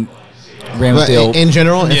Ramsdale. in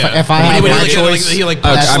general, if I I had mean, my he choice, he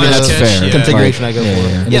that's I mean, that's the fair. configuration I go for.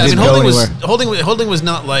 And Yeah, I it mean, didn't go Holding was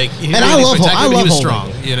not like. He And didn't I do love anything spectacular, but he was Holding.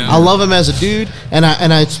 strong. You know, I love him as a dude, and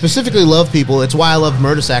I specifically love people. It's why I love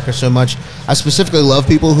Mertesacker so much. I specifically love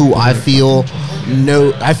people who I feel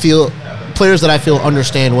players that I feel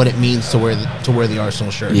understand what it means to wear the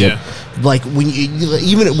Arsenal shirt. Yeah. Like when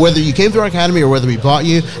even whether you came through our academy or whether we bought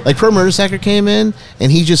you, like Pro Mertesacker came in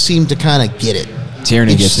and he just seemed to kind of get it.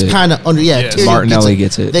 Tierney He gets just it. kind of Tierney Martinelli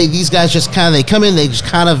gets it. These guys just they come in, they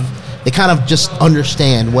kind of just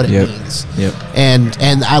understand what it Yep. means. Yep.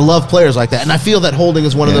 And I love players like that, and I feel that Holding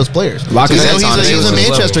is one of those players. Lacazette's on He's a his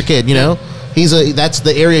Manchester kid, you know. That's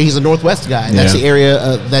the area. He's a Northwest guy. That's Yeah. the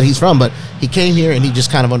area that he's from. But he came here and he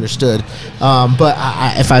just kind of understood. But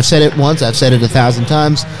if I've said it once, I've said it 1,000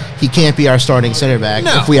 times. He can't be our starting center back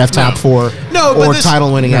No, if we have top no. four No, but or this-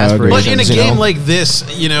 title-winning No, agreed. aspirations. But in a you game know? like this, this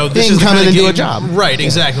He is can the come kind in of and do game, a job. right?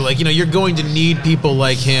 Exactly. Like you're going to need people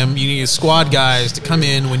like him. You need squad guys to come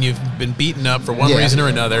in when you've been beaten up for one Yeah. reason or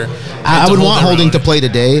another. I and to would hold want their Holding own. to play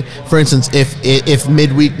today. For instance, if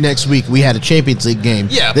midweek next week we had a Champions League game,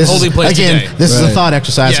 Yeah, this Holding is, plays again. today. This is a Right. thought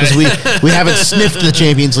exercise because Yeah. we haven't sniffed the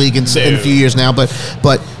Champions League in a few years now. But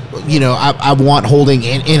I want Holding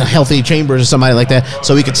in a healthy Chambers or somebody like that,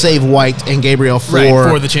 so we could save White and Gabriel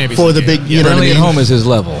for the Champions for League the game. big. Yeah. You know what I Burnley mean? at home is his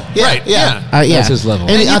level. Yeah, Right, Yeah. yeah. That's his level.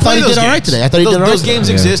 And And I you thought play he those did all right games. today. I thought he did all right. Those games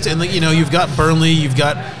today. exist, and you've got Burnley, you've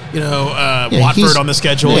got he's- Watford on the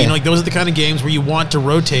schedule. yeah. Like those are the kind of games where you want to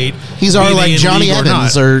rotate. He's be our they like in Johnny league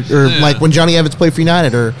Evans not. or Yeah. like when Johnny Evans played for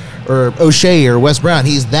United or O'Shea or Wes Brown.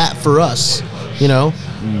 He's that for us, you know.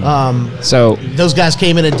 So Those guys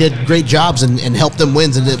came in and did great jobs and helped them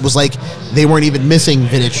wins, and it was like they weren't even missing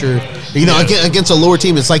Vidic or against a lower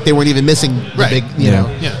team. It's like they weren't even missing the Right. big Yeah.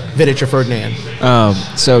 Yeah. Vidic or Ferdinand.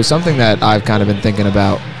 So something that I've kind of been thinking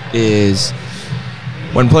about is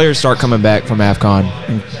when players start coming back from AFCON,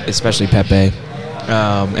 especially Pepe,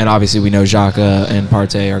 and obviously we know Xhaka and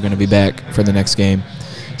Partey are going to be back for the next game.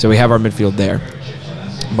 So we have our midfield there.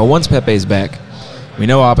 But once Pepe's back, we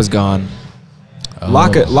know Appa's gone.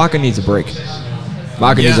 Laka needs a break.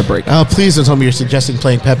 Laka needs a break. Oh, please don't tell me you're suggesting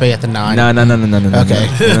playing Pepe at the 9. No. Okay.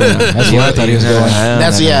 That's where I thought he was going.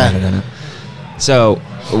 That's- So,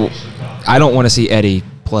 I don't want to see Eddie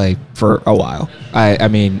play for a while. I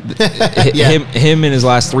mean, Yeah. him in his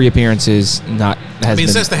last 3 appearances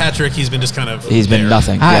Since the hat trick, he's been just kind of. he's been there.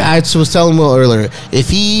 nothing. Yeah. I was telling Will earlier, if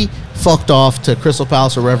he fucked off to Crystal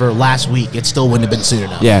Palace or wherever last week, it still wouldn't have been soon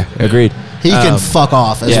enough. Yeah, agreed. He can fuck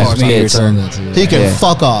off as yeah, far as me I'm either. concerned. He can Yeah.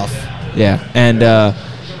 fuck off. Yeah, and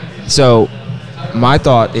so my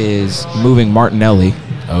thought is moving Martinelli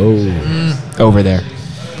over there.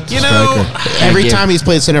 You know, Every Yeah. time he's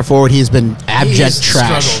played center forward, he's been abject he's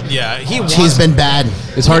trash. struggled. Yeah, He's been bad.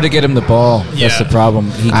 It's hard to get him the ball. Yeah. That's the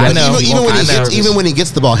problem. He I gets- know. Even when he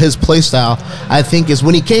gets the ball, his play style, I think, is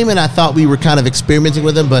when he came in, I thought we were kind of experimenting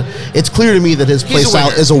with him, but it's clear to me that his play He's a style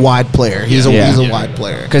winger. is a wide player. He's Yeah. a Yeah. wide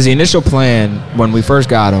player. Because the initial plan when we first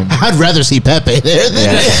got him, I'd rather see Pepe there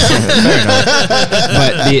than fair enough.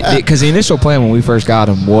 But because the initial plan when we first got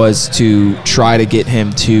him was to try to get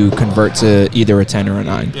him to convert to either a 10 or a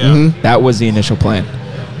 9. Yeah. Mhm. That was the initial plan,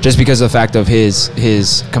 just because of the fact of his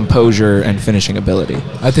composure and finishing ability.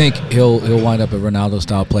 I think he'll wind up a Ronaldo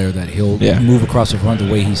style player that he'll Yeah. move across the front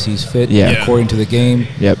the way he sees fit, Yeah. according to the game.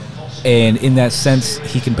 Yep. And in that sense,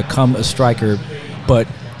 he can become a striker, but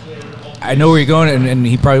I know where you're going, and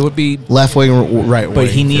he probably would be. Left wing, right wing. But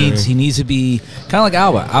he needs to be kind of like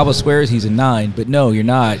Alba. Alba swears he's a 9, but no, you're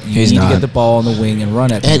not. You He's need not. to get the ball on the wing and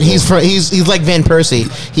run it. And he's like Van Persie.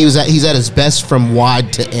 He's at his best from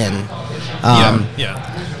wide to in. Yeah.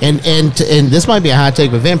 And this might be a hot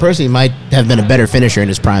take, but Van Persie might have been a better finisher in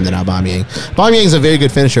his prime than Aubameyang. Aubameyang's a very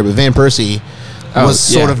good finisher, but Van Persie was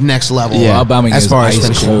sort of next level. Yeah. Aubameyang as is far as ice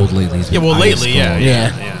finishing. cold lately. He's Yeah, been well, ice lately, yeah,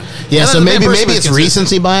 cold. Yeah, so And maybe Van Persie was it's consistent.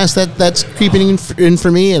 recency bias that's creeping in for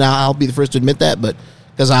me, and I'll be the first to admit that. But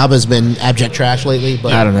because Alba's been abject trash lately,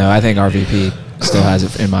 but I don't know. I think RVP still has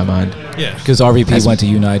it in my mind. Yeah. Because RVP went to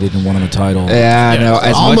United and won him a title. Yeah, I know.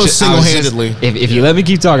 As Almost much, I was just- single-handedly. If you let me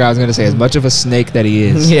keep talking, I was going to say as much of a snake that he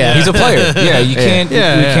is. Yeah. He's a player. Yeah, you can't.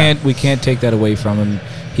 Yeah. We can't take that away from him.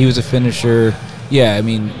 He was a finisher. Yeah, I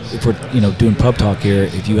mean, if we're doing pub talk here,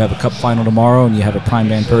 if you have a cup final tomorrow and you have a prime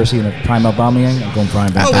Van Persie and a prime Aubameyang, I'm going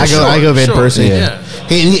prime Van Oh, Persie. well, I go Van sure. Persie. Yeah.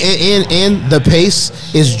 And the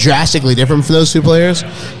pace is drastically different for those two players.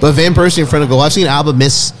 But Van Persie in front of goal, I've seen Alba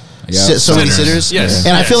miss Yeah, so many sitters. sitters. Yes.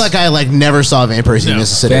 And I Yes. feel like I never saw Van Persie No.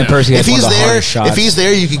 miss a sitter. Van Persie has if one he's of the there, hardest shots. if he's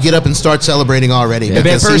there, you could get up and start celebrating already. Van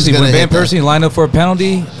because he's Persie, gonna when Van hit that. Persie lined up for a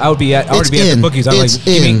penalty, I would be at It's the in. bookies. I'm It's like,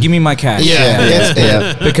 give in. me my cash. Yeah, it's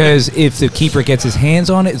in. Because if the keeper gets his hands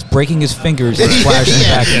on it, it's breaking his fingers and splashing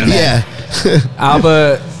back in the net. Yeah.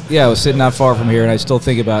 Alba, I was sitting not far from here, and I still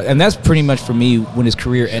think about, and that's pretty much for me when his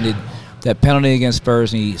career ended. That penalty against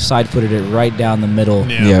Spurs, and he side-footed it right down the middle.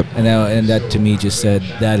 Yeah. Yep. And that to me just said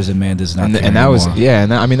that is a man does not. And, care and that was anymore.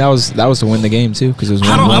 and that, I mean that was to win the game too because it was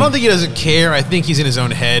 1-1. I don't think he doesn't care. I think he's in his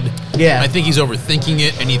own head. Yeah. I think he's overthinking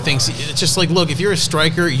it, and he thinks it's just like, look, if you're a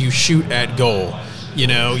striker, you shoot at goal. You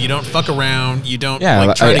don't fuck around. You don't try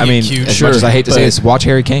to get mean, cute. as much as I hate to say this, watch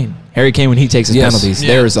Harry Kane. Harry Kane when he takes his Yes. penalties,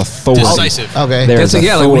 Yeah. there is authority. Decisive. Okay. There That's is like,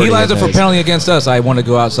 like when he authority lines in up for a those. penalty against us, I want to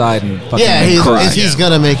go outside and fucking Yeah, cry. he's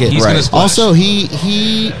gonna make it. He's gonna splash. Also,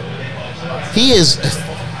 he is.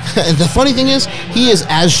 The funny thing is, he is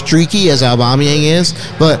as streaky as Aubameyang is,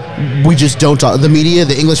 but we just don't talk. The media,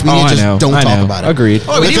 the English media, I know. don't I talk know. about it. Agreed.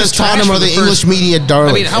 Oh, I mean, he because was trash Tottenham for are the the English first- media I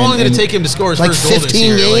darlings. mean, how long did it and- take him to score his like first goal this 15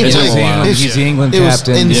 year? games. It's Like, just England. it's- He's the England it was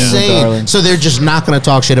captain. England insane. darling. So they're just not going to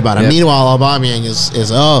talk shit about him. Yep. Meanwhile, Aubameyang is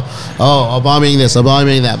Aubameyang this,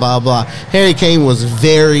 Aubameyang that, blah blah. Harry Kane was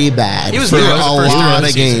very bad. He was for good. It a was the first lot year of of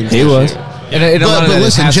the season. games. He was. And a lot But of that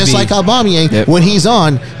listen, has to just be- like Aubameyang, Yep. when he's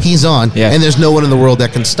on, he's on, Yeah. and there's no one in the world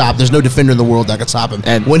that can stop. There's no defender in the world that can stop him.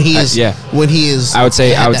 And when he is, when he is, I would say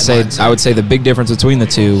had that mindset. I would say the big difference between the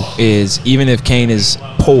two is even if Kane is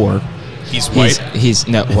poor, He's white. he's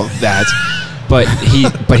no well that, but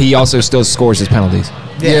he also still scores his penalties.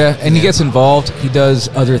 Yeah, and he gets involved. He does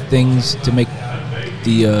other things to make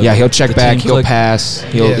the He'll check the back, team he'll click. pass,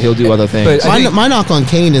 he'll Yeah. he'll do other things. But I think- My knock on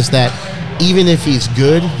Kane is that even if he's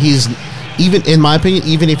good, even in my opinion,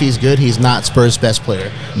 even if he's good, he's not Spurs' best player.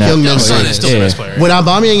 No. He'll No, make Son is saves. still the best player. When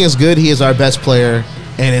Aubameyang is good, he is our best player,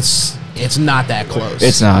 and it's not that close.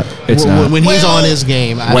 it's not. It's when, not. when he's Well, on his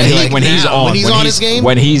game. I when feel he like when he's now, on when he's on his game,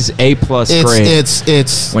 when he's A plus grade.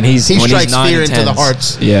 it's When he's- he when he's strikes 9 fear and into the 10s.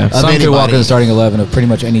 hearts. Yeah. of Some could walk in anybody. the starting 11 of pretty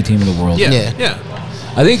much any team in the world. Yeah. Yeah. Yeah.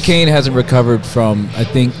 I think Kane hasn't recovered from. I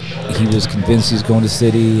think he was convinced he's going to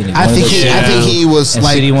City, and he I wanted think to he, I go, think he was and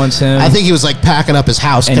like. City wants him. I think he was like packing up his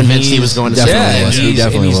house, and convinced he he's- was going to definitely City. Yeah, was. and He he's,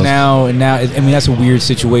 definitely and he's was. now. I mean, that's a weird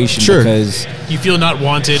situation Sure. because. You feel not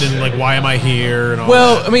wanted, and like, why am I here? And all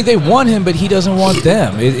Well, that. I mean, they want him, but he doesn't want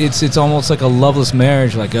them. It's almost like a loveless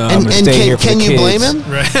marriage. Like, I'm And, gonna and stay here for can the you kids. blame him?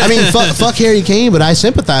 Right. I mean, fuck Harry Kane, but I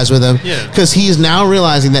sympathize with him Yeah. because he's now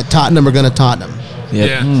realizing that Tottenham are going to Tottenham. Yep.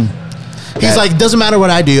 Yeah. He's like, doesn't matter what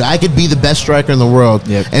I do, I could be the best striker in the world,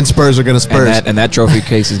 Yep. and Spurs are going to Spurs. And that trophy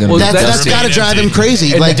case is going to Well, be That's Dusty. got to drive him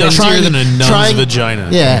crazy. And like dustier trying, than a nun's trying, vagina.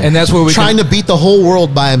 Yeah, And that's where we trying can- to beat the whole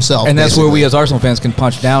world by himself. And that's where we basically. as Arsenal fans can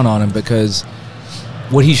punch down on him because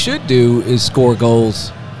what he should do is score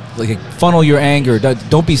goals. Like funnel your anger.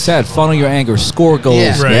 Don't be sad. Funnel your anger. Score goals.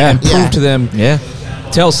 Yeah. Right. And prove Yeah. to them. Yeah.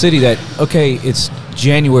 Tell City that, okay, it's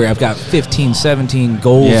January. I've got 15, 17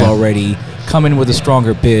 goals Yeah. already. Come in with a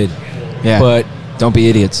stronger bid. Yeah. But Don't be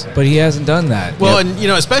idiots. he hasn't done that. Well, and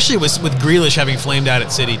especially with Grealish having flamed out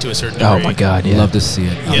at City to a certain degree. Oh my God. Yeah. Love to see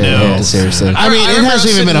it. You know. Yeah, seriously. I mean, I it remember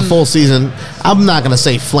hasn't even been a sitting- full season. I'm not going to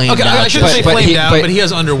say flamed Okay, out. I shouldn't say But flamed he- out, but- but he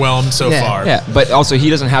has underwhelmed so Yeah. far. Yeah, but also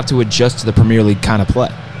he doesn't have to adjust to the Premier League kind of play.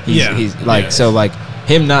 He's like Yeah. so like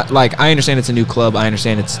him not like I understand it's a new club. I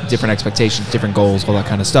understand it's different expectations, different goals, all that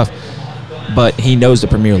kind of stuff. But he knows the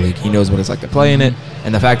Premier League. He knows what it's like to play in it,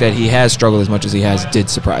 and the fact that he has struggled as much as he has did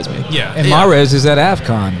surprise me. Yeah. And yeah. Mahrez is at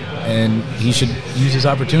AFCON, and he should use his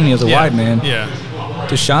opportunity as a Yeah. wide man. Yeah.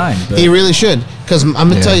 to shine. But He really should. Because I'm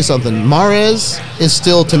going to tell you something. Mahrez is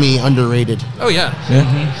still, to me, underrated. Oh yeah.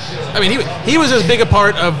 Yeah. I mean, he was as big a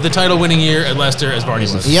part of the title-winning year at Leicester as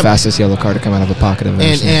Vardy was. Yep. Fastest yellow card to come out of a pocket of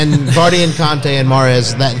And Vardy and Conte and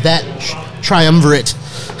Mahrez, that triumvirate,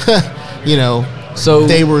 so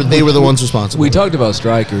they were the ones responsible. we talked about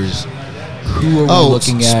strikers. Who are we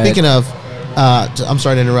looking at? Speaking of, I'm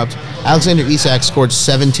sorry to interrupt. Alexander Isak scored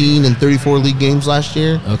 17 in 34 league games last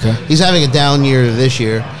year. Okay. He's having a down year this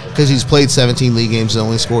year because he's played 17 league games and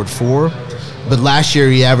only scored 4. But last year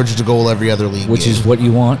he averaged a goal every other league which game. is what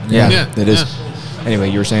you want. Yeah, it is. yeah. Anyway,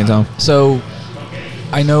 you were saying, Tom? So,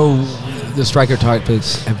 I know the striker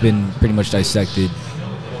topics have been pretty much dissected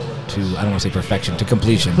to, I don't want to say perfection, to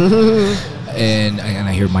completion. and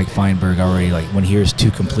I hear Mike Feinberg already, like, when he hears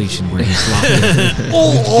to completion, where he's locked in.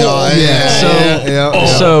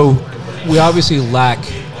 So, we obviously lack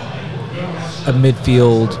a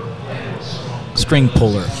midfield string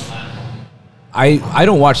puller. I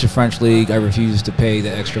don't watch the French league. I refuse to pay the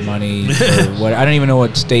extra money. Or what? I don't even know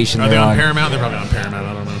what station Are they they're on on. Paramount? They're probably on Paramount.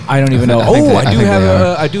 I don't know. I don't even know. I think they- I I think they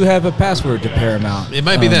are. I do have a password to Paramount. It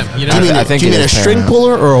might be them. You know, Do you mean, I think do you it mean a is string Paramount.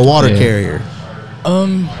 puller or a water Yeah. carrier?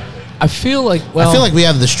 I feel like I feel like we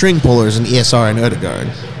have the string pullers in ESR and Odegaard.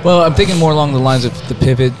 well, I'm thinking more along the lines of the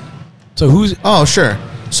pivot. So who's Oh, sure.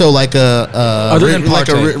 So like a Other than like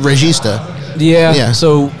a Partey. regista, yeah? Yeah.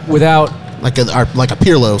 So without like a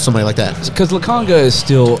Pirlo, somebody like that. because Lakanga is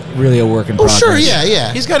still really a work in Oh, progress. sure,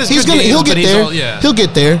 yeah. He's got his he's good gonna games, he'll but get he's there. all- yeah. He'll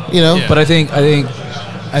get there. Yeah. But I think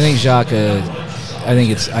Xhaka. I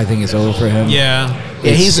think it's over for him. yeah.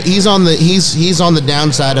 Yeah, he's on the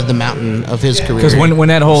downside of the mountain of his career. Because when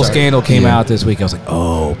that whole Sorry. scandal came out this week, I was like,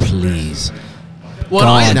 oh please, Well,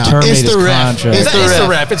 God, no, terminate it's his the ref. contract. It's It's the the ref.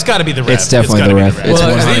 ref. It's got to be the ref. It's definitely gotta the be ref. It's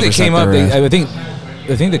Well, I think 100% it came the up. ref.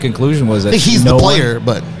 I think the conclusion was that I think he's no the one- player,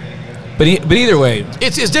 but but either way,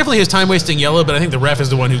 It's definitely his time wasting yellow, but I think the ref is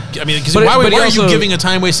the one who. I mean, because But- why but he are you also- giving a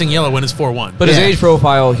time wasting yellow when it's 4-1? but his Yeah. age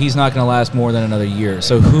profile, he's not going to last more than another year.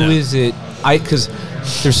 So who is it? Because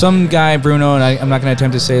there's some guy Bruno, and I'm not going to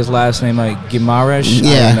attempt to say his last name, like Guimaraes.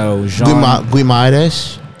 yeah, I don't know, Jean.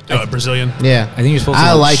 Guimaraes. Brazilian. Yeah, I think you're supposed to.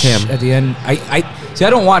 I like sh- him. at the end. I see.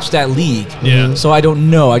 I don't watch that league. Yeah. So I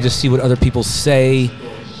don't know. I just see what other people say.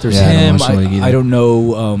 There's Yeah, I don't him. watch the league either. I don't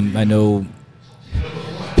know. I know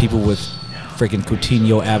people with freaking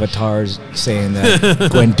Coutinho avatars saying that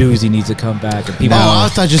Guendouzi needs to come back, and people. Oh, I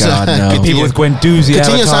thought you God, said no. People with Guendouzi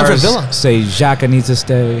Coutinho signed for avatars Villa. say Xhaka needs to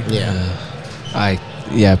stay.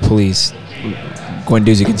 Yeah, Please.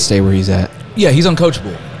 Guendouzi can stay where he's at. Yeah, he's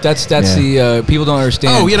uncoachable. That's Yeah. the people don't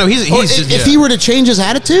understand. Oh, he's Or just, if yeah. he were to change his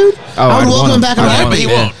attitude, Oh, I would I'd welcome want him him. back I'd around. Yeah, but he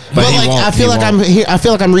won't. But he like, won't. I feel He like won't. I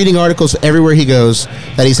feel like I'm reading articles everywhere he goes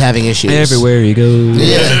that he's having issues. Everywhere he goes.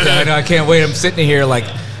 Yeah. I know. I can't wait. I'm sitting here like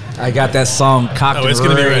I got that song cocked. Oh, it's and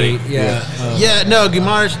gonna be ready. Yeah. Yeah, no,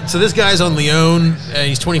 Guimaraes. So this guy's on Lyon.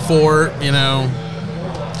 He's 24. You know,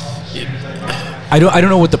 I don't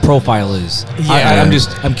know what the profile is. Yeah.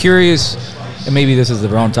 I'm curious, and maybe this is the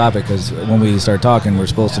wrong topic because when we start talking, we're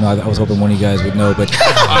supposed to know. I was hoping one of you guys would know, but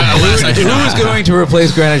I do who not. is going to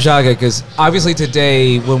replace Granit Xhaka? Because obviously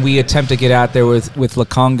today, when we attempt to get out there with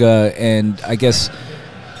Lakanga, and I guess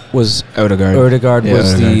was Odegaard. Odegaard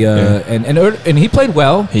was Odegaard, the and he played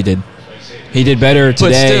well. He did. He did better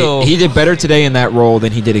today. still- he did better today in that role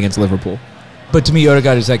than he did against Liverpool. But to me,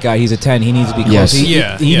 Odegaard is that guy. He's a 10. He needs to be close. Yes. He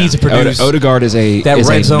Yeah, he yeah. needs to produce. Odegaard is a that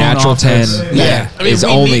red zone natural offense. 10. Yeah. I mean, is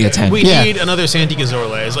we only need, a 10. We Yeah. need another Santi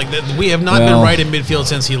Cazorla. It's like we have not Well. been right in midfield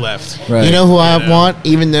since he left. Right. You know who I Yeah. want,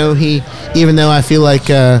 even though I feel like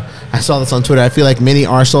I saw this on Twitter. I feel like many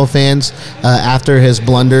Arsenal fans, after his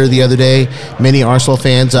blunder the other day, many Arsenal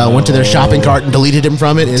fans went to their shopping cart and deleted him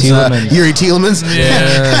from it. Is Tielemans. Yuri Tielemans?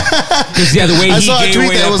 Because the way I he saw a gave tweet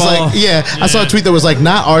away that that was ball. like, I saw a tweet that was like,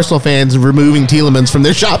 not Arsenal fans removing Tielemans from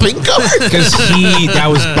their shopping cart. Because that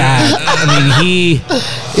was bad. I mean,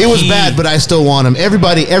 It was he- bad, but I still want him.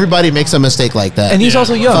 Everybody makes a mistake like that. and he's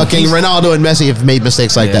also young. Fucking He's- Ronaldo and Messi have made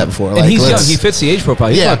mistakes like that before. and Like, he's young. let's- He fits the age profile.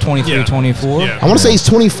 He's Yeah. about 23, Yeah. 24. Yeah. I want to say he's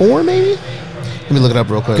 24, maybe. Let me look it up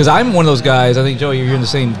real quick. Because I'm one of those guys. I think Joey, you're in the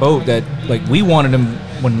same boat. That like we wanted him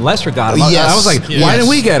when Leicester got him. Yes. I was like, Yes. why didn't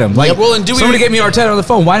we get him? Like, Yep. Well, and do we- somebody get me Arteta on the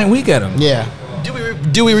phone. Why didn't we get him? Yeah.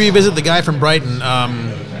 Do we revisit the guy from Brighton?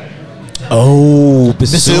 Oh,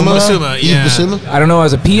 Bissouma, yeah. Bissouma? I don't know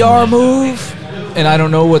as a PR move, and I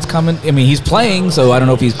don't know what's coming. I mean, he's playing, so I don't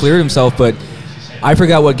know if he's cleared himself. But I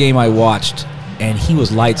forgot what game I watched, and he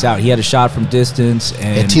was lights out. He had a shot from distance,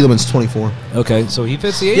 And and Tielemans 24. okay, so he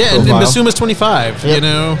fits the age Yeah, and profile. Bissouma's 25. Yep. You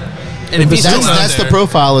know, and if he's still not That's the there-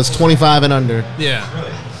 profile is 25 and under. Yeah.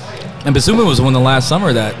 And Bissouma was the one the last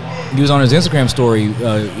summer that he was on his Instagram story.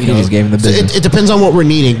 He just gave him the So business. it depends on what we're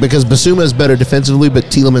needing because Basuma is better defensively, but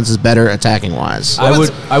Tielemans is better attacking wise. I would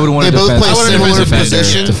want They to both defend. play I want a similar defensive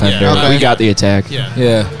position. defender. Yeah. Okay. We got the attack. Yeah.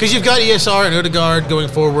 Yeah. Because you've got ESR and Odegaard going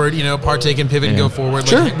forward, Partey can pivot and go forward.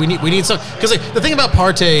 Sure. Like, we need some because the thing about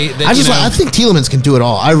Partey that I think Tielemans can do it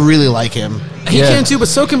all. I really like him. he Yeah. can too, but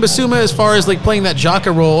so can Basuma as far as like playing that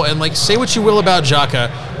Xhaka role. And like, say what you will about Xhaka,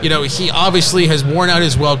 he obviously has worn out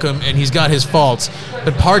his welcome and he's got his faults.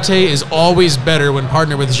 But Partey is always better when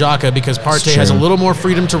partnered with Xhaka because Partey has a little more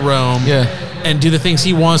freedom to roam and do the things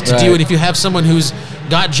he wants to do. Right. And if you have someone who's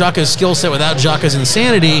got Xhaka's skill set without Xhaka's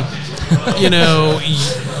insanity,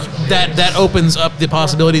 that opens up the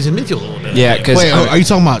possibilities in midfield a little bit. Yeah, because Wait, are you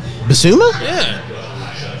talking about Basuma?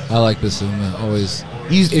 Yeah. I like Basuma always.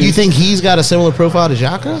 You think he's got a similar profile to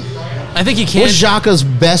Xhaka? I think he can. What's Xhaka's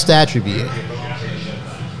best attribute?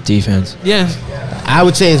 defense. Yeah. I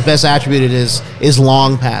would say his best attribute is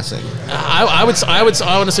long passing. I would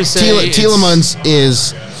honestly say it's- Tielemans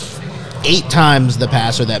is 8 times the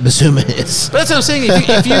passer that Basuma is. But that's what I'm saying.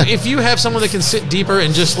 If you have someone that can sit deeper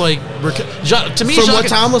and just like to me, From Xhaka, what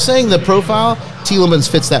Tom was saying, the profile, Tielemans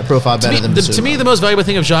fits that profile better than Basuma. to me, the most valuable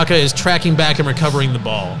thing of Xhaka is tracking back and recovering the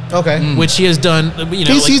ball, Okay. which he has done.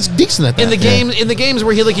 He's decent at that. in the games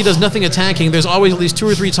where he does nothing attacking. There's always at least 2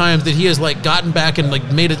 or 3 times that he has like gotten back and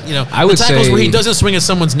like made it. I would the tackles say- where he doesn't swing at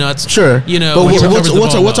someone's nuts. Sure. But But he recovers the ball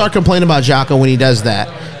what's well. our complaint about Xhaka when he does that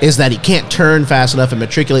is that he can't turn fast enough and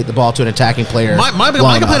matriculate the ball to an attacking player. My long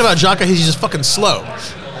complaint enough. about Xhaka is he's just fucking slow.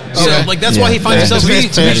 So Okay. like that's why he finds Yeah. himself. To me,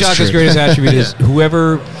 That is Xhaka's true. greatest attribute is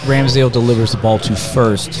whoever Ramsdale delivers the ball to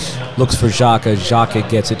first looks for Xhaka. Xhaka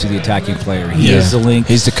gets it to the attacking player. He is the link.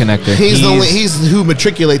 He's the connector. He's who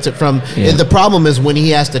matriculates it from. Yeah. And the problem is when he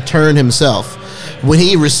has to turn himself. When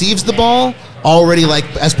he receives the ball, already like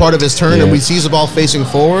as part of his turn, Yeah. and we sees the ball facing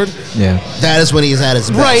forward. Yeah. That is when he's at his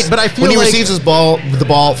best. Right, but I feel when he like- receives the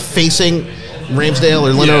ball facing Ramsdale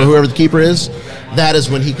or Leno Yeah. or whoever the keeper is, that is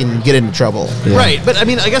when he can get into trouble. Right, but I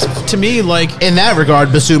mean, I guess to me, like In that regard,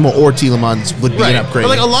 Basuma or Tielemans would be right, an upgrade. but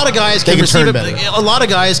like a lot of guys They can can receive turn better. a lot of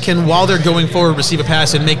guys can while they're going forward receive a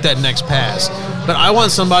pass and make that next pass. But I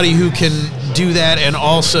want somebody who can do that and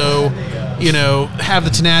also, have the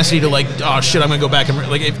tenacity to like, oh shit, I'm gonna go back and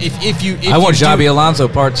like if you. I want you do- Xabi Alonso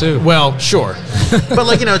part 2. Well, sure, but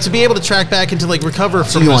like to be able to track back and to like recover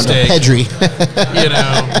from you a want mistake. Pedri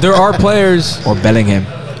There are players. Or Bellingham.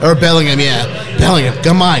 or Bellingham? Yeah, Bellingham.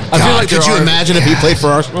 Come on, God. feel like Could there you are- imagine if he played for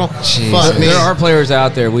Arsenal? Fuck me. There are players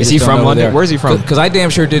out there. Is he from London? Where's he from? Because I damn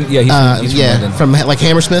sure didn't. Yeah, he's from London. from like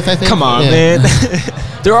Hammersmith, I think. Come on, Yeah. man.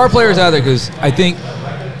 There are players out there because I think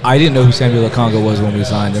I didn't know who Samuel Lukonga was when we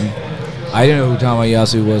signed him. I didn't know who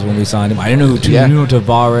Tamayasu was when we signed him. I didn't know who Nuno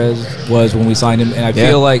Tavares was when we signed him. And I Yeah.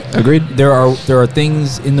 feel like Agreed. there are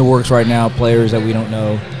things in the works right now, players that we don't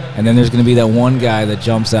know. And then there's going to be that one guy that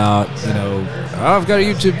jumps out, I've got a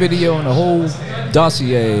YouTube video and a whole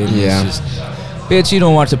dossier. And Yeah. It's just, bitch, you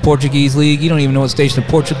don't watch the Portuguese league. You don't even know what station the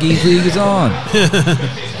Portuguese league is on.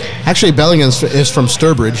 Actually, Bellingham is from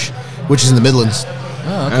Sturbridge, which is in the Midlands.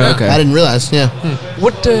 Okay. I didn't realize. Yeah,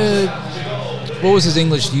 What was his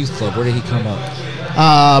English youth club? Where did he come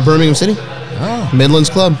up? Birmingham City, Oh. Midlands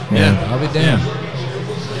Club. Yeah. I'll be damned.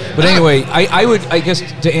 But anyway, I guess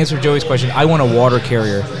to answer Joey's question, I want a water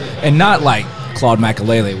carrier, and not like Claude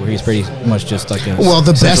Makelele, where he's pretty much just like a Well,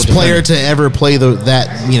 the central best player defender. to ever play that.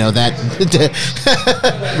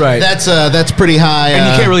 Right. That's pretty high.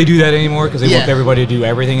 And you can't really do that anymore because they yeah. want everybody to do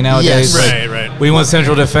everything nowadays. Yes. Like, Right. We want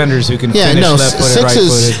central defenders who can Yeah, finish no, left-footed,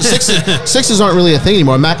 right-footed. sixes aren't really a thing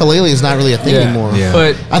anymore. Makalele is not really a thing anymore. Yeah.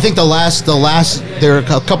 But I think the last there are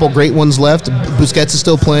a couple great ones left. Busquets is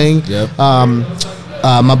still playing. Yep.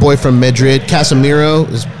 My boy from Madrid, Casemiro,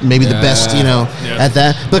 is maybe the best, at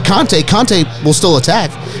that. But Conte will still attack.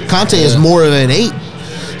 Conte is more of an 8.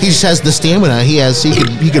 He just has the stamina.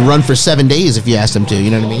 He could run for 7 days if you asked him to. You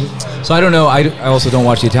know what I mean? So I don't know. I also don't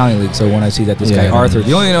watch the Italian league. So when I see that this guy Yeah. Arthur,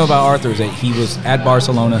 the only thing I know about Arthur is that he was at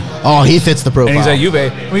Barcelona Oh, he fits the profile. and he's at Juve.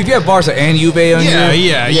 I mean, if you have Barca and Juve on Yeah, your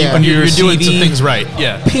yeah. Yeah. You're doing CV. some things right.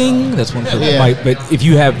 Yeah. ping, that's one for Yeah. Mike. But if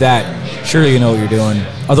you have that, surely you know what you're doing.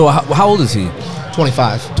 Although, how old is he?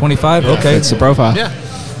 25. 25. Okay, It's the profile. Yeah.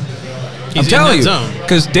 I'm He's in telling that you, zone.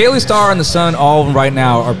 because Daily Star and the Sun all right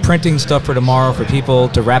now are printing stuff for tomorrow for people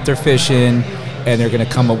to wrap their fish in, and they're going to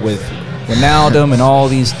come up with Ronaldo and all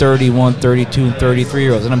these 31, 32, and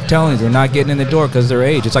 33-year-olds. And I'm telling you, they're not getting in the door because of their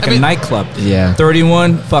age. It's like I a mean- nightclub. Yeah.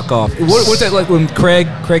 31, fuck off. What's that like when Craig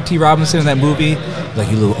T. Robinson in that movie, like,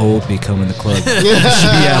 you little old me come in the club. You should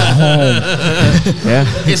be at home. Yeah.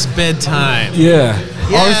 It's bedtime. Yeah.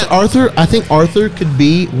 Yeah. I think Arthur could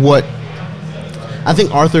be what I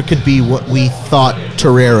think Arthur could be what we thought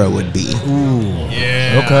Torreira would be.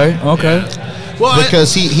 Yeah. Okay. Well,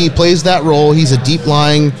 Because he plays that role. He's a deep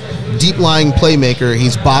lying playmaker.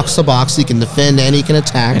 He's box to box. He can defend and he can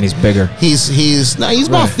attack. And he's bigger. He's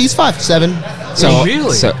 5'7". So,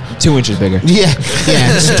 really? So 2 inches bigger. Yeah.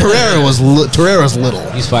 Torreira's little.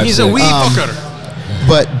 He's 5'6". he's a wee fucker.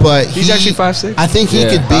 But He's actually 5'6"? I think he Yeah,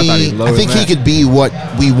 could I thought be. he'd lower I think than he that. could be what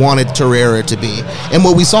we wanted Torreira to be, and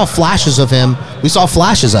what we saw flashes of him. We saw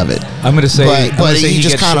flashes of it. I'm gonna say, but he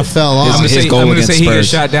just kind of fell I'm off. gonna His say, goal I'm gonna against say he gets Spurs.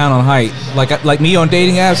 shot down on height, like me on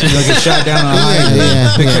dating apps. He's gonna get shot down on height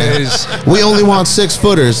Yeah. because We only want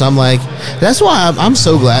 6-footers. I'm like, that's why I'm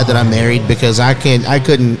so glad that I'm married, because I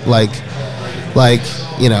couldn't like,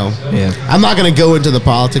 Yeah. I'm not gonna go into the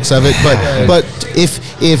politics of it, but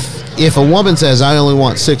if a woman says I only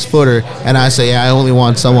want 6-footer and I say I only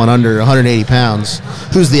want someone under 180 pounds,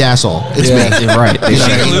 who's the asshole? It's Yeah. me. You're right. she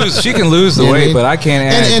can lose. She can lose the You know what I weight, mean? but I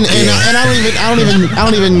can't add. And I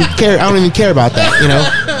don't even care about that, you know.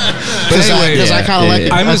 Because I kind of like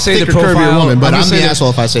it. I'm gonna a say the thicker, curvier profile- woman, but I'm gonna I'm say the the- asshole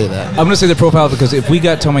if I say that. I'm going to say the profile because if we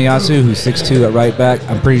got Tomiyasu, who's 6'2" at right back,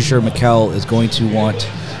 I'm pretty sure Mikel is going to want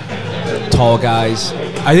tall guys.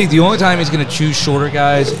 I think the only time he's going to choose shorter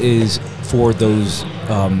guys is for those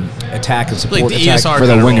attack and support. Like the attack. ESR for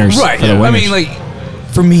the kind of role. wingers. Right. For the I wingers. mean, like,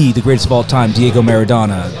 for me, the greatest of all time, Diego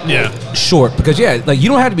Maradona. Yeah. Short. Because, like, you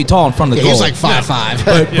don't have to be tall in front of the He goal. was like 5'5".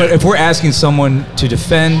 But if we're asking someone to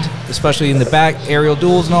defend, especially in the back, aerial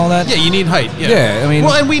duels and all that, Yeah, you need height. Yeah. Yeah, I mean-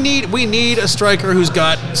 well, and we need a striker who's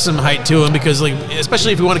got some height to him, because, like,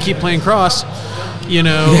 especially if we want to keep playing cross, you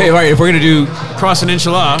know, yeah, right. If we're going to do cross and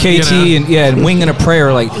inshallah, KT you know. and wing and a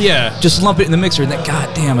prayer, like, Yeah. just lump it in the mixer. And that,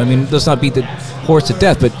 goddamn, I mean, let's not beat the horse to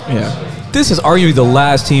death, but Yeah. this is arguably the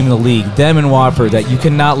last team in the league, them and Watford, that you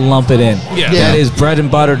cannot lump it in. Yeah. That is bread and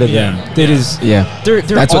butter to them. Yeah. It is. Yeah. They're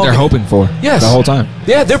That's what all- they're hoping for. Yes. The whole time.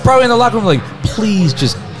 Yeah, they're probably in the locker room like, please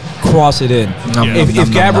just cross it in. Nom, Yeah. nom, nom, If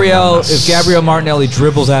nom, Gabriel Martinelli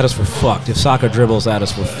dribbles at us, we're fucked. If Saka dribbles at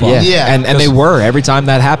us, we're fucked. Yeah. Yeah. And they were. Every time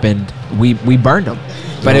that happened, we burned them.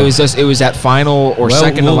 But it was that final or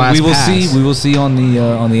second to last we will pass. see. We will see on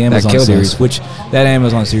the Amazon killed series, us. which that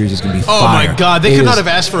Amazon series is going to be. Oh fire. my God! They It could not is- have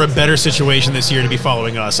asked for a better situation this year to be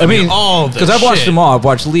following us. I mean, all because I've watched them all. I've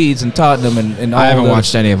watched Leeds and Tottenham and all I haven't the-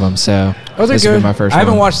 watched any of them, so Oh, they're this will good. be my first I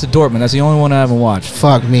haven't one. watched the Dortmund. That's the only one I haven't watched.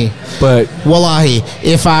 Fuck me. But Wallahi,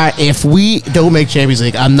 if we don't make Champions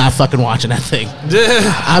League, I'm not fucking watching that thing.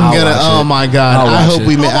 I'm I'll gonna. watch Oh it. my God! I'll I watch hope it.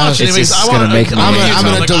 we. I'll watch it It's anyways. just I gonna wanna- make me- I'm Yeah,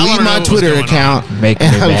 gonna like, I delete wanna know my what's Twitter going on. account. Make me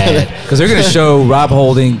and I'm mad. because they're going to show Rob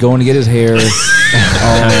Holding going to get his hair,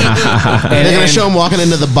 They're gonna show him walking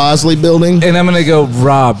into the Bosley building. and I'm going to go,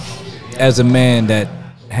 Rob, as a man that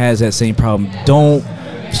has that same problem, don't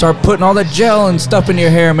start putting all that gel and stuff in your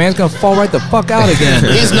hair, man. It's going to fall right the fuck out again.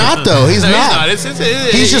 He's not though. He's No, not. he's not.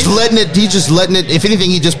 He's just letting it. He's just letting it. If anything,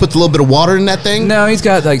 he just puts a little bit of water in that thing. No, he's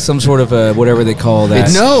got like some sort of a, whatever they call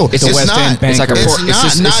that. No, It's it's, a West not. End bank. It's like a It's por- not-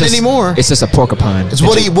 just- not just- anymore. It's just a porcupine. It's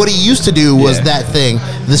what he used to do was Yeah. that thing.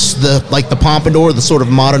 The pompadour, the sort of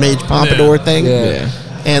modern age pompadour thing. Yeah.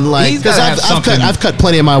 And like, He's because gotta have something. I've cut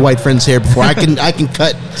plenty of my white friends' hair before. I can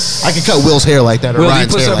cut Will's hair like that or Will, do you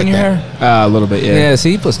Ryan's put hair stuff like in your that. hair? A little bit, yeah. Yeah,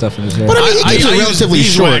 see, he put stuff in his hair. But I mean, he I keeps it use relatively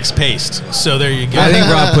short. beeswax paste. So there you go. I think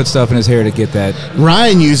Rob put stuff in his hair to get that.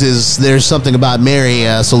 Ryan uses there's something about Mary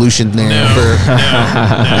solution there No, for no.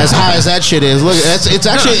 as high as that shit is. Look, it's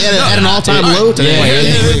actually at an all-time low today.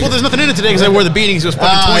 Well, there's nothing in it today because I wore the beanie. It was fucking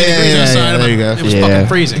Oh, 20 yeah, degrees yeah, outside. yeah, there you go. It was Yeah. fucking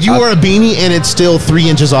freezing. You wear a beanie and it's still 3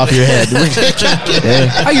 inches off your head.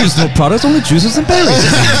 I use no products, only juices and berries.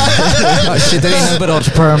 Oh shit, that ain't nothing but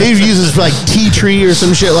ultra perm. He uses like tea tree or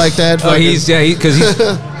some shit like that. Oh, Fucking- because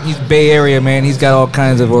he's Bay Area, man. He's got all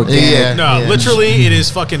kinds of organic. Yeah. No, literally, it is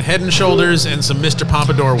fucking Head and Shoulders and some Mr.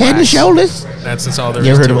 Pompadour wax. Head and shoulders. That's all there is.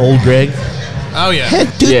 You ever heard to of it. Old Greg? Oh yeah. Head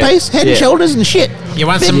toothpaste, head and Yeah. shoulders and shit. You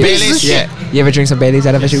want Big some pieces Baileys? of shit. You ever drink some Baileys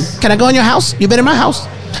out of a shoe? Can I go in your house? You been in my house?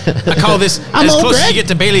 I call this I'm as Old close as Greg. you get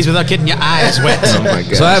to Bailey's without getting your eyes wet. Oh my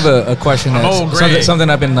god. So I have a question. I'm That's old something, Greg. something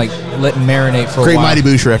I've been like letting marinate for Great a while. Mighty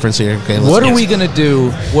Boosh reference here. Okay, let's What are get we it. gonna do?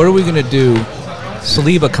 What are we gonna do?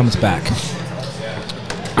 Saliba comes back.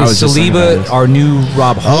 I was Is just thinking about Saliba this. our new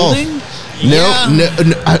Rob Holding?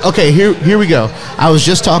 No. Okay, here we go. I was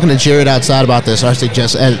just talking to Jared outside about this. I said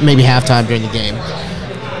just at maybe halftime during the game.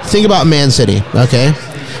 Think about Man City, okay,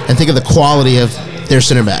 and think of the quality of their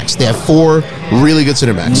center backs. They have 4 really good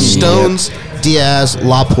center backs: Stones, Diaz,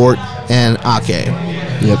 Laporte, and Ake.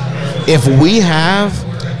 Yep. If we have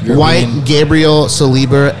White, Gabriel,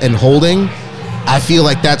 Saliba, and Holding, I feel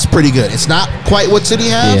like that's pretty good. It's not quite what City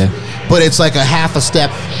have, Yeah. but it's like a half a step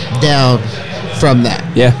down from that.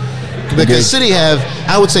 Yeah. because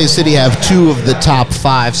I would say City have 2 of the top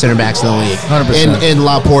 5 center backs in the league, 100%. in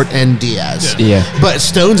Laporte and Diaz. Yeah. But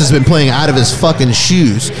Stones has been playing out of his fucking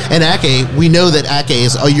shoes, and Ake, we know that Ake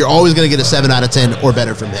is. You're always going to get a 7 out of 10 or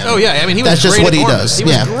better from him. Oh yeah, I mean he was That's just great what at he Bournemouth. does. He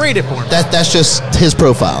was Yeah. great at Bournemouth. That's just his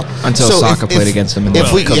profile. Until Saka played against him in the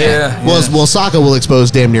if we, Cup. Well, Saka will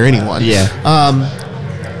expose damn near anyone. Yeah.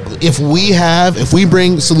 If we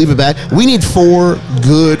bring Saliba back, we need 4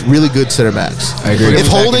 really good center backs. I agree. If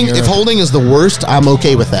Holding is the worst, I'm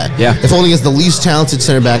okay with that. Yeah. If Holding is the least talented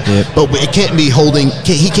center back, but it can't be Holding.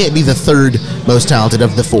 He can't be the 3rd most talented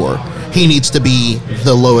of the 4. He needs to be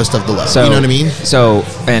the lowest of the low. So, you know what I mean? So,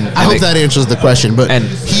 and I hope that answers the question. But and-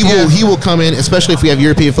 he will come in, especially if we have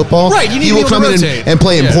European football. Right, you need he to be will able to come in rotate. and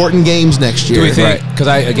play Yeah. important games next year. Do we think? Because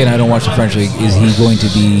I don't watch the French league. Is he going to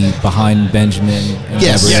be behind Benjamin and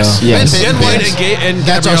Yes. Gabriel? Yes. Ben White and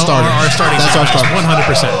That's our Gabriel starter. are starting. That's our starter.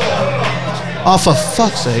 100%. Oh, for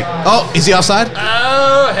fuck's sake! Oh, is he offside?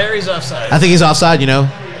 Oh, Harry's offside. I think he's offside. You know.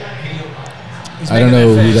 I don't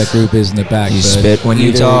know who that group is in the back. you but spit when you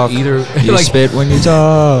either- talk. Either You like, spit when you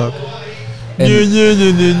talk.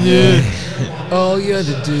 all you had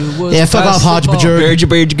to do was Yeah, fuck pass off, the Hodge ball. And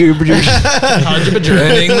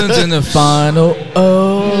England's in the final.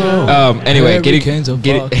 Oh. Anyway, Harry Kane's a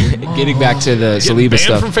getting fucking back to the Saliba banned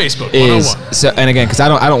stuff from Facebook, is 101. so, and again, because I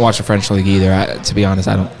don't watch the French league either. To be honest,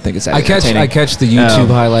 I don't think it's that I catch entertaining. the YouTube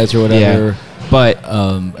highlights or whatever. Yeah, but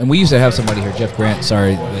And we used to have somebody here, Jeff Grant.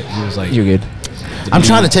 Sorry, that he was like, you're good. I'm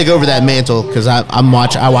trying to take over that mantle because I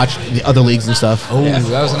watch the other leagues and stuff. Oh, that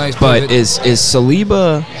was a nice. But pivot.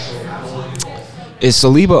 is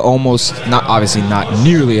Saliba almost not obviously not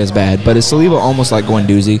nearly as bad, but is Saliba almost like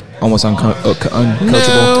Guendouzi, almost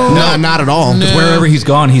uncoachable? No, not at all. No. wherever he's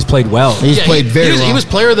gone, he's played well. He's played very well. He was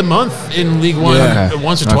player of the month in League One Yeah. Okay.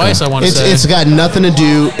 once or Okay. twice. I want to say. It's got nothing to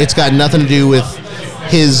do. It's got nothing to do with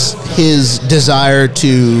his desire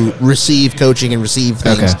to receive coaching and receive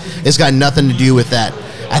things. Okay. It's got nothing to do with that.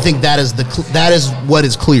 I think that is what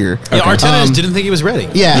is clear. Yeah, Arteta just Um, didn't think he was ready.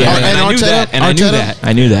 Yeah, Yeah, and and I knew Arteta, that, and I knew Arteta- that.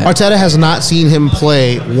 I knew that. Arteta has not seen him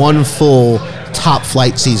play one full top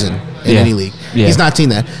flight season in Yeah. any league. Yeah. He's not seen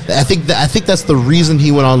that. I think that's the reason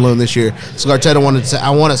he went on loan this year. So Arteta wanted to.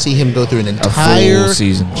 I want to see him go through an entire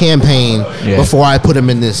season. campaign Yeah. before I put him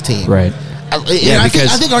in this team. Right. I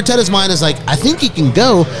think Arteta's mind is like, I think he can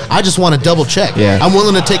go. I just want to double check. Yeah. I'm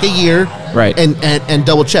willing to take a year. Right. And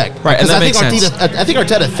double check. Right, and Because that I think makes I think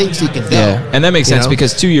Arteta thinks he can go. Yeah, and that makes You sense know?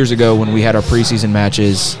 because 2 years ago when we had our preseason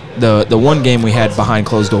matches, the one game we had behind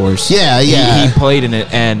closed doors. Yeah, yeah. He played in it,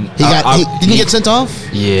 and Didn't he get sent off?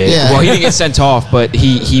 Yeah. Well, he didn't get sent off, but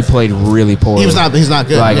he played really poorly. He's not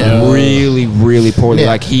good. Like yeah. really, really poorly.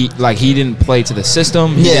 Yeah. Like he didn't play to the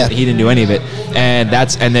system. Yeah. He didn't do any of it,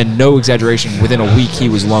 and then no exaggeration. Within a week, he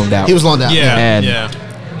was loaned out. He was loaned out. Yeah, And- yeah.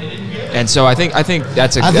 and so I think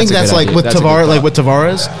that's a. I think that's good like idea. with That's a good Tavares. Like thought. with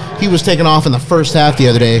Tavares, he was taken off in the first half the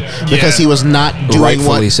other day because he was not doing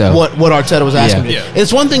Rightfully so. what Arteta was asking. Yeah. Yeah.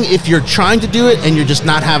 It's one thing if you're trying to do it and you're just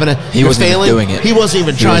not having a. He you're wasn't even failing. doing it. He wasn't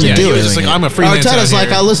even trying to Yeah, do he it. was just like, I'm a freelance out Arteta's like,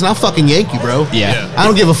 here. listen, I'll fucking yank you, bro. Yeah. I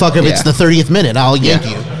don't give a fuck if it's Yeah. the 30th minute. I'll yank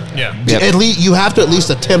you. Yeah. Yep. At least you have to at least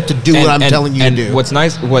attempt to do what I'm telling you and to do. What's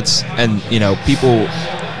nice, people,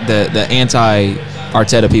 the anti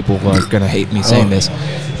Arteta people are gonna hate me saying this,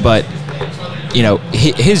 but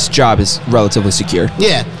his job is relatively secure.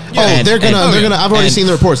 Yeah. And- They're gonna. I've already and- seen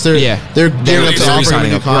the reports. They're They're offering re-signing him a new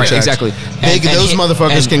him. contract. Right, exactly. Those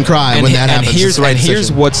motherfuckers can cry when that happens. And here's, It's the right here's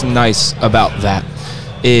decision. what's nice about that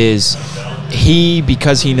is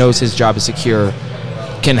because he knows his job is secure,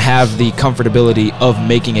 can have the comfortability of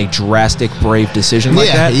making a drastic, brave decision like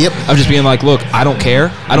Yeah, that. yep. Of just being like, look, I don't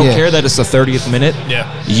care. I don't Yeah. care that it's the 30th minute. Yeah.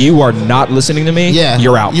 You are not listening to me. Yeah.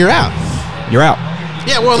 You're out. You're out. You're out.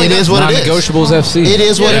 Yeah, well, It is what it is. Non-negotiables FC. It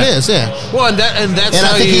is what Yeah. it is. Yeah. Well, and that's And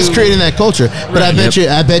how I think he's creating that culture. But Right.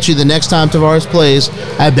 I bet you the next time Tavares plays,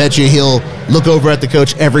 I bet you he'll look over at the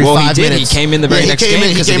coach every Well, 5 he did. minutes. He came in the very Yeah, next he came game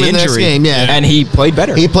in- because he of came the in the next injury. game, yeah. And he played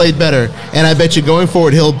better. He played better. And I bet you going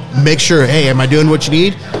forward, he'll make sure, hey, am I doing what you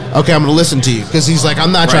need? Okay, I'm going to listen to you. Because he's like,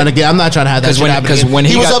 I'm not trying to have that shit happen again. when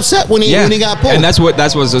he was got- upset when he got pulled. and that's what I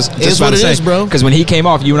was just It is about what to it say. is, bro. Because when he came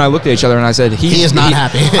off, you and I looked at each other, and I said He is not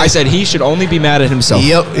happy. I said he should only be mad at himself.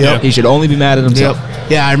 Yep. He should only be mad at himself. Yep.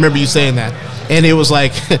 Yeah, I remember you saying that. And it was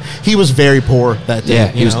like, he was very poor that day. Yeah,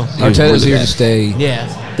 he was. Arteta's really here bad. to stay. Yeah.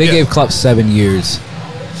 They Yeah. gave Klopp 7 years.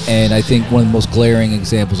 And I think one of the most glaring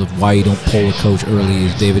examples of why you don't pull a coach early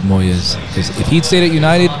is David Moyes. Because if he'd stayed at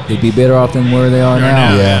United, they'd be better off than where they are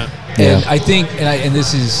now. now, yeah. And I think, and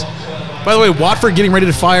this is, By the way, Watford getting ready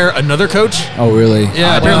to fire another coach. Oh, really?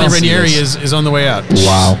 Yeah, apparently Well, Ranieri is on the way out.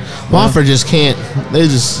 Wow. Watford just can't.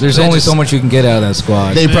 There's only so much you can get out of that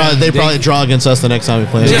squad. They probably draw against us the next time we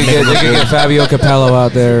play. They could get Fabio Capello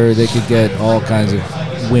out there. They could get all kinds of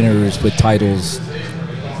winners with titles.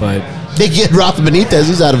 But They get Rafa Benitez.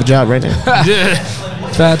 He's out of a job right now.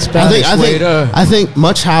 Fat Spanish waiter. I think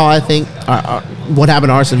much how I think what happened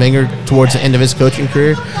to Arsene Wenger towards the end of his coaching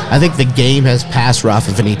career. I think the game has passed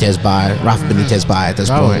Rafa Benitez by at this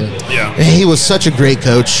point. Yeah. He was such a great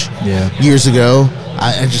coach. Yeah. Years ago.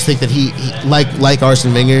 I just think that he like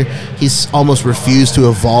Arsene Wenger, he's almost refused to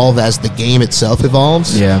evolve as the game itself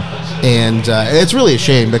evolves. Yeah. And it's really a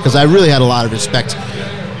shame because I really had a lot of respect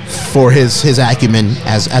for his acumen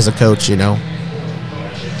as a coach, you know.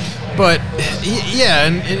 But yeah,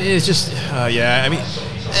 and it's just I mean,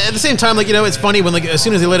 at the same time, like, you know, it's funny when, like, as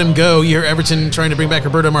soon as they let him go, you hear Everton trying to bring back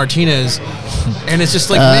Roberto Martinez, and it's just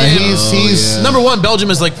like, man, he's number one. Belgium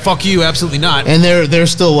is like, fuck you, absolutely not. and they're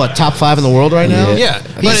still what, top 5 in the world right now. Yeah,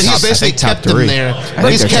 But but he's basically top kept them 3. there. think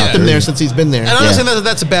He's they're kept top them 3. there since he's been there. And I'm not saying that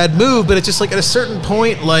that's a bad move, but it's just like at a certain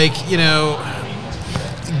point, like, you know,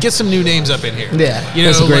 get some new names up in here. Yeah. you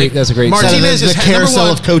know, that's a great Martinez the is carousel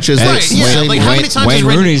number of coaches. Right, That's yeah. insane. Like, how many times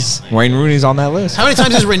is Wayne Rooney's on that list. How many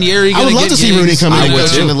times is Ranieri? I would love to see Rooney come in and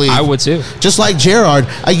coach in the league. I would too. Just like Gerrard.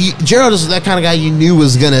 Gerrard is that kind of guy you knew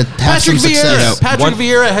was going to have Patrick some Vieira. success. Patrick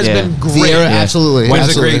Vieira has Yeah. been great. Vieira, absolutely.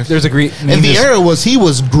 absolutely. There's a great And Vieira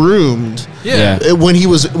was groomed Yeah. when he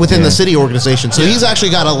was within the City organization. So he's actually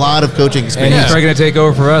got a lot of coaching And experience. he's probably going to take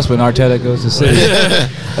over for us when Arteta goes to City.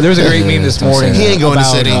 There was a great meme this Don't say morning. that. He ain't going to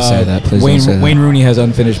about, City. Don't say that. Please don't say that. Wayne Rooney has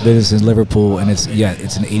unfinished business in Liverpool, and it's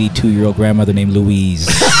an 82-year-old grandmother named Louise.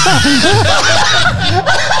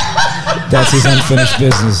 That's his unfinished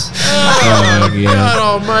business. Oh, God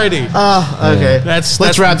Almighty! Okay.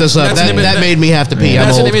 Let's wrap this up. That made me have to pee. I'm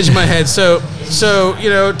That's an old. image in my head. So you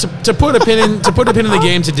know, to put a pin in the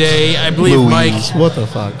game today, I believe Louise. What the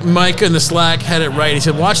fuck? Mike in the Slack had it right. He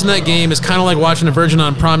said watching that game is kind of like watching a virgin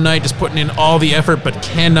on prom night, just putting in all the effort but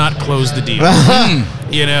cannot close the deal.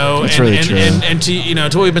 You know, That's and, really and, true. and to, you know,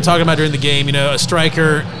 to what we've been talking about during the game, you know, a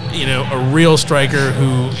striker, you know, a real striker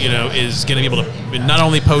who, you know, is going to be able to not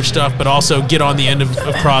only poach stuff but also get on the end of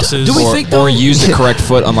crosses. Do we think, though? Or use the correct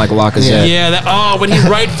foot, unlike Lacazette. Yeah, when he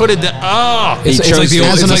right-footed that. It's chose like the to-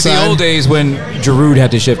 old, as it's an like the aside. old days when Giroud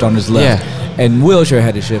had to shift on his left, Yeah. and Wilshere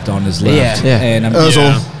had to shift on his left. Yeah. And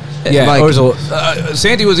Ozil. Yeah, Like- Ozil.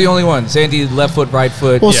 Santi was the only one. Santi left foot, right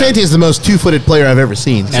foot. Well, Yeah. Santi is the most two-footed player I've ever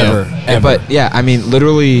seen. So. ever. But yeah, I mean,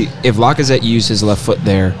 literally, if Lacazette used his left foot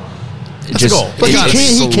there, a goal. But he can't Even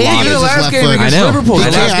use the his last left game foot. against I know. Liverpool. He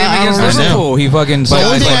The last can't. game I against don't know. Liverpool, he fucking. The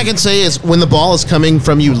only thing I can say is when the ball is coming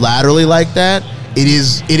from you laterally like that, it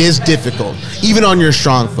is difficult. Even on your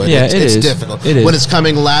strong foot, Yeah, it's it is. difficult. It is. When it's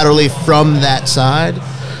coming laterally from that side.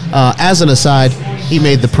 As an aside, he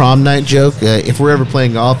made the prom night joke. If we're ever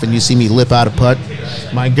playing golf and you see me lip out a putt,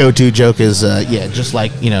 my go-to joke is, just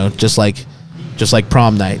like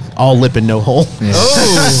prom night, all lip and no hole. See,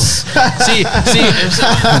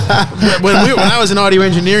 when I was in audio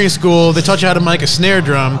engineering school, they taught you how to mic a snare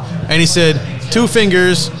drum, and he said 2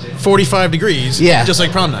 fingers, 45 degrees. Yeah. just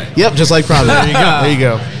like prom night. Yep, just like prom night. There you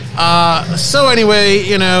go. So anyway,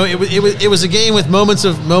 you know, it was a game with moments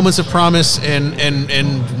of promise and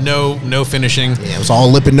no finishing. Yeah, it was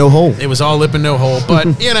all lip and no hole. It was all lip and no hole,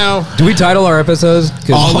 but you know, Do we title our episodes?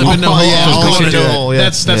 'Cause- all lip and no hole. yeah, all Just lip and no do it. hole, yeah.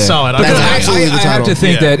 That's Yeah. solid. That's Okay. absolutely the I have title. to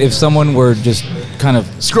think Yeah. that if someone were just kind of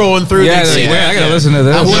Scrolling through. yeah, they'd like, see wait, that, I gotta yeah. listen to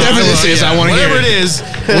this. Whatever this is, I wanna hear Whatever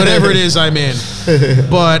it. whatever it is, I'm in.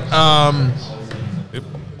 But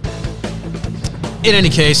in any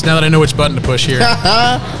case, now that I know which button to push here,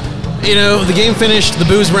 you know, the game finished, the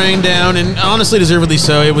booze rained down, and honestly, deservedly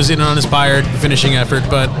so. It was an uninspired finishing effort,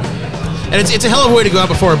 but it's a hell of a way to go out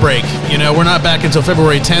before a break. You know, we're not back until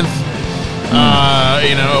February 10th.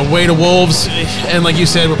 You know, away to Wolves, and like you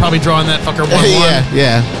said, we're probably drawing that fucker 1-1.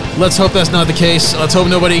 yeah. Let's hope that's not the case. Let's hope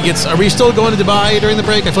nobody gets. Are we still going to Dubai during the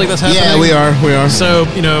break? I feel like that's happening. Yeah, we are. So,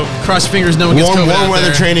 you know, cross your fingers, no one gets Warm COVID out weather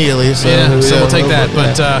there. training at least. Yeah, so we'll take that.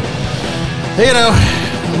 But, you know,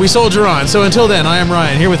 we soldier on. So until then, I am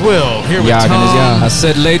Ryan, here with Will, here with Yeah, Tom, I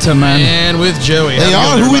said later, man. and with Joey. They Have a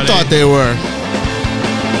are good who we everybody. thought they were.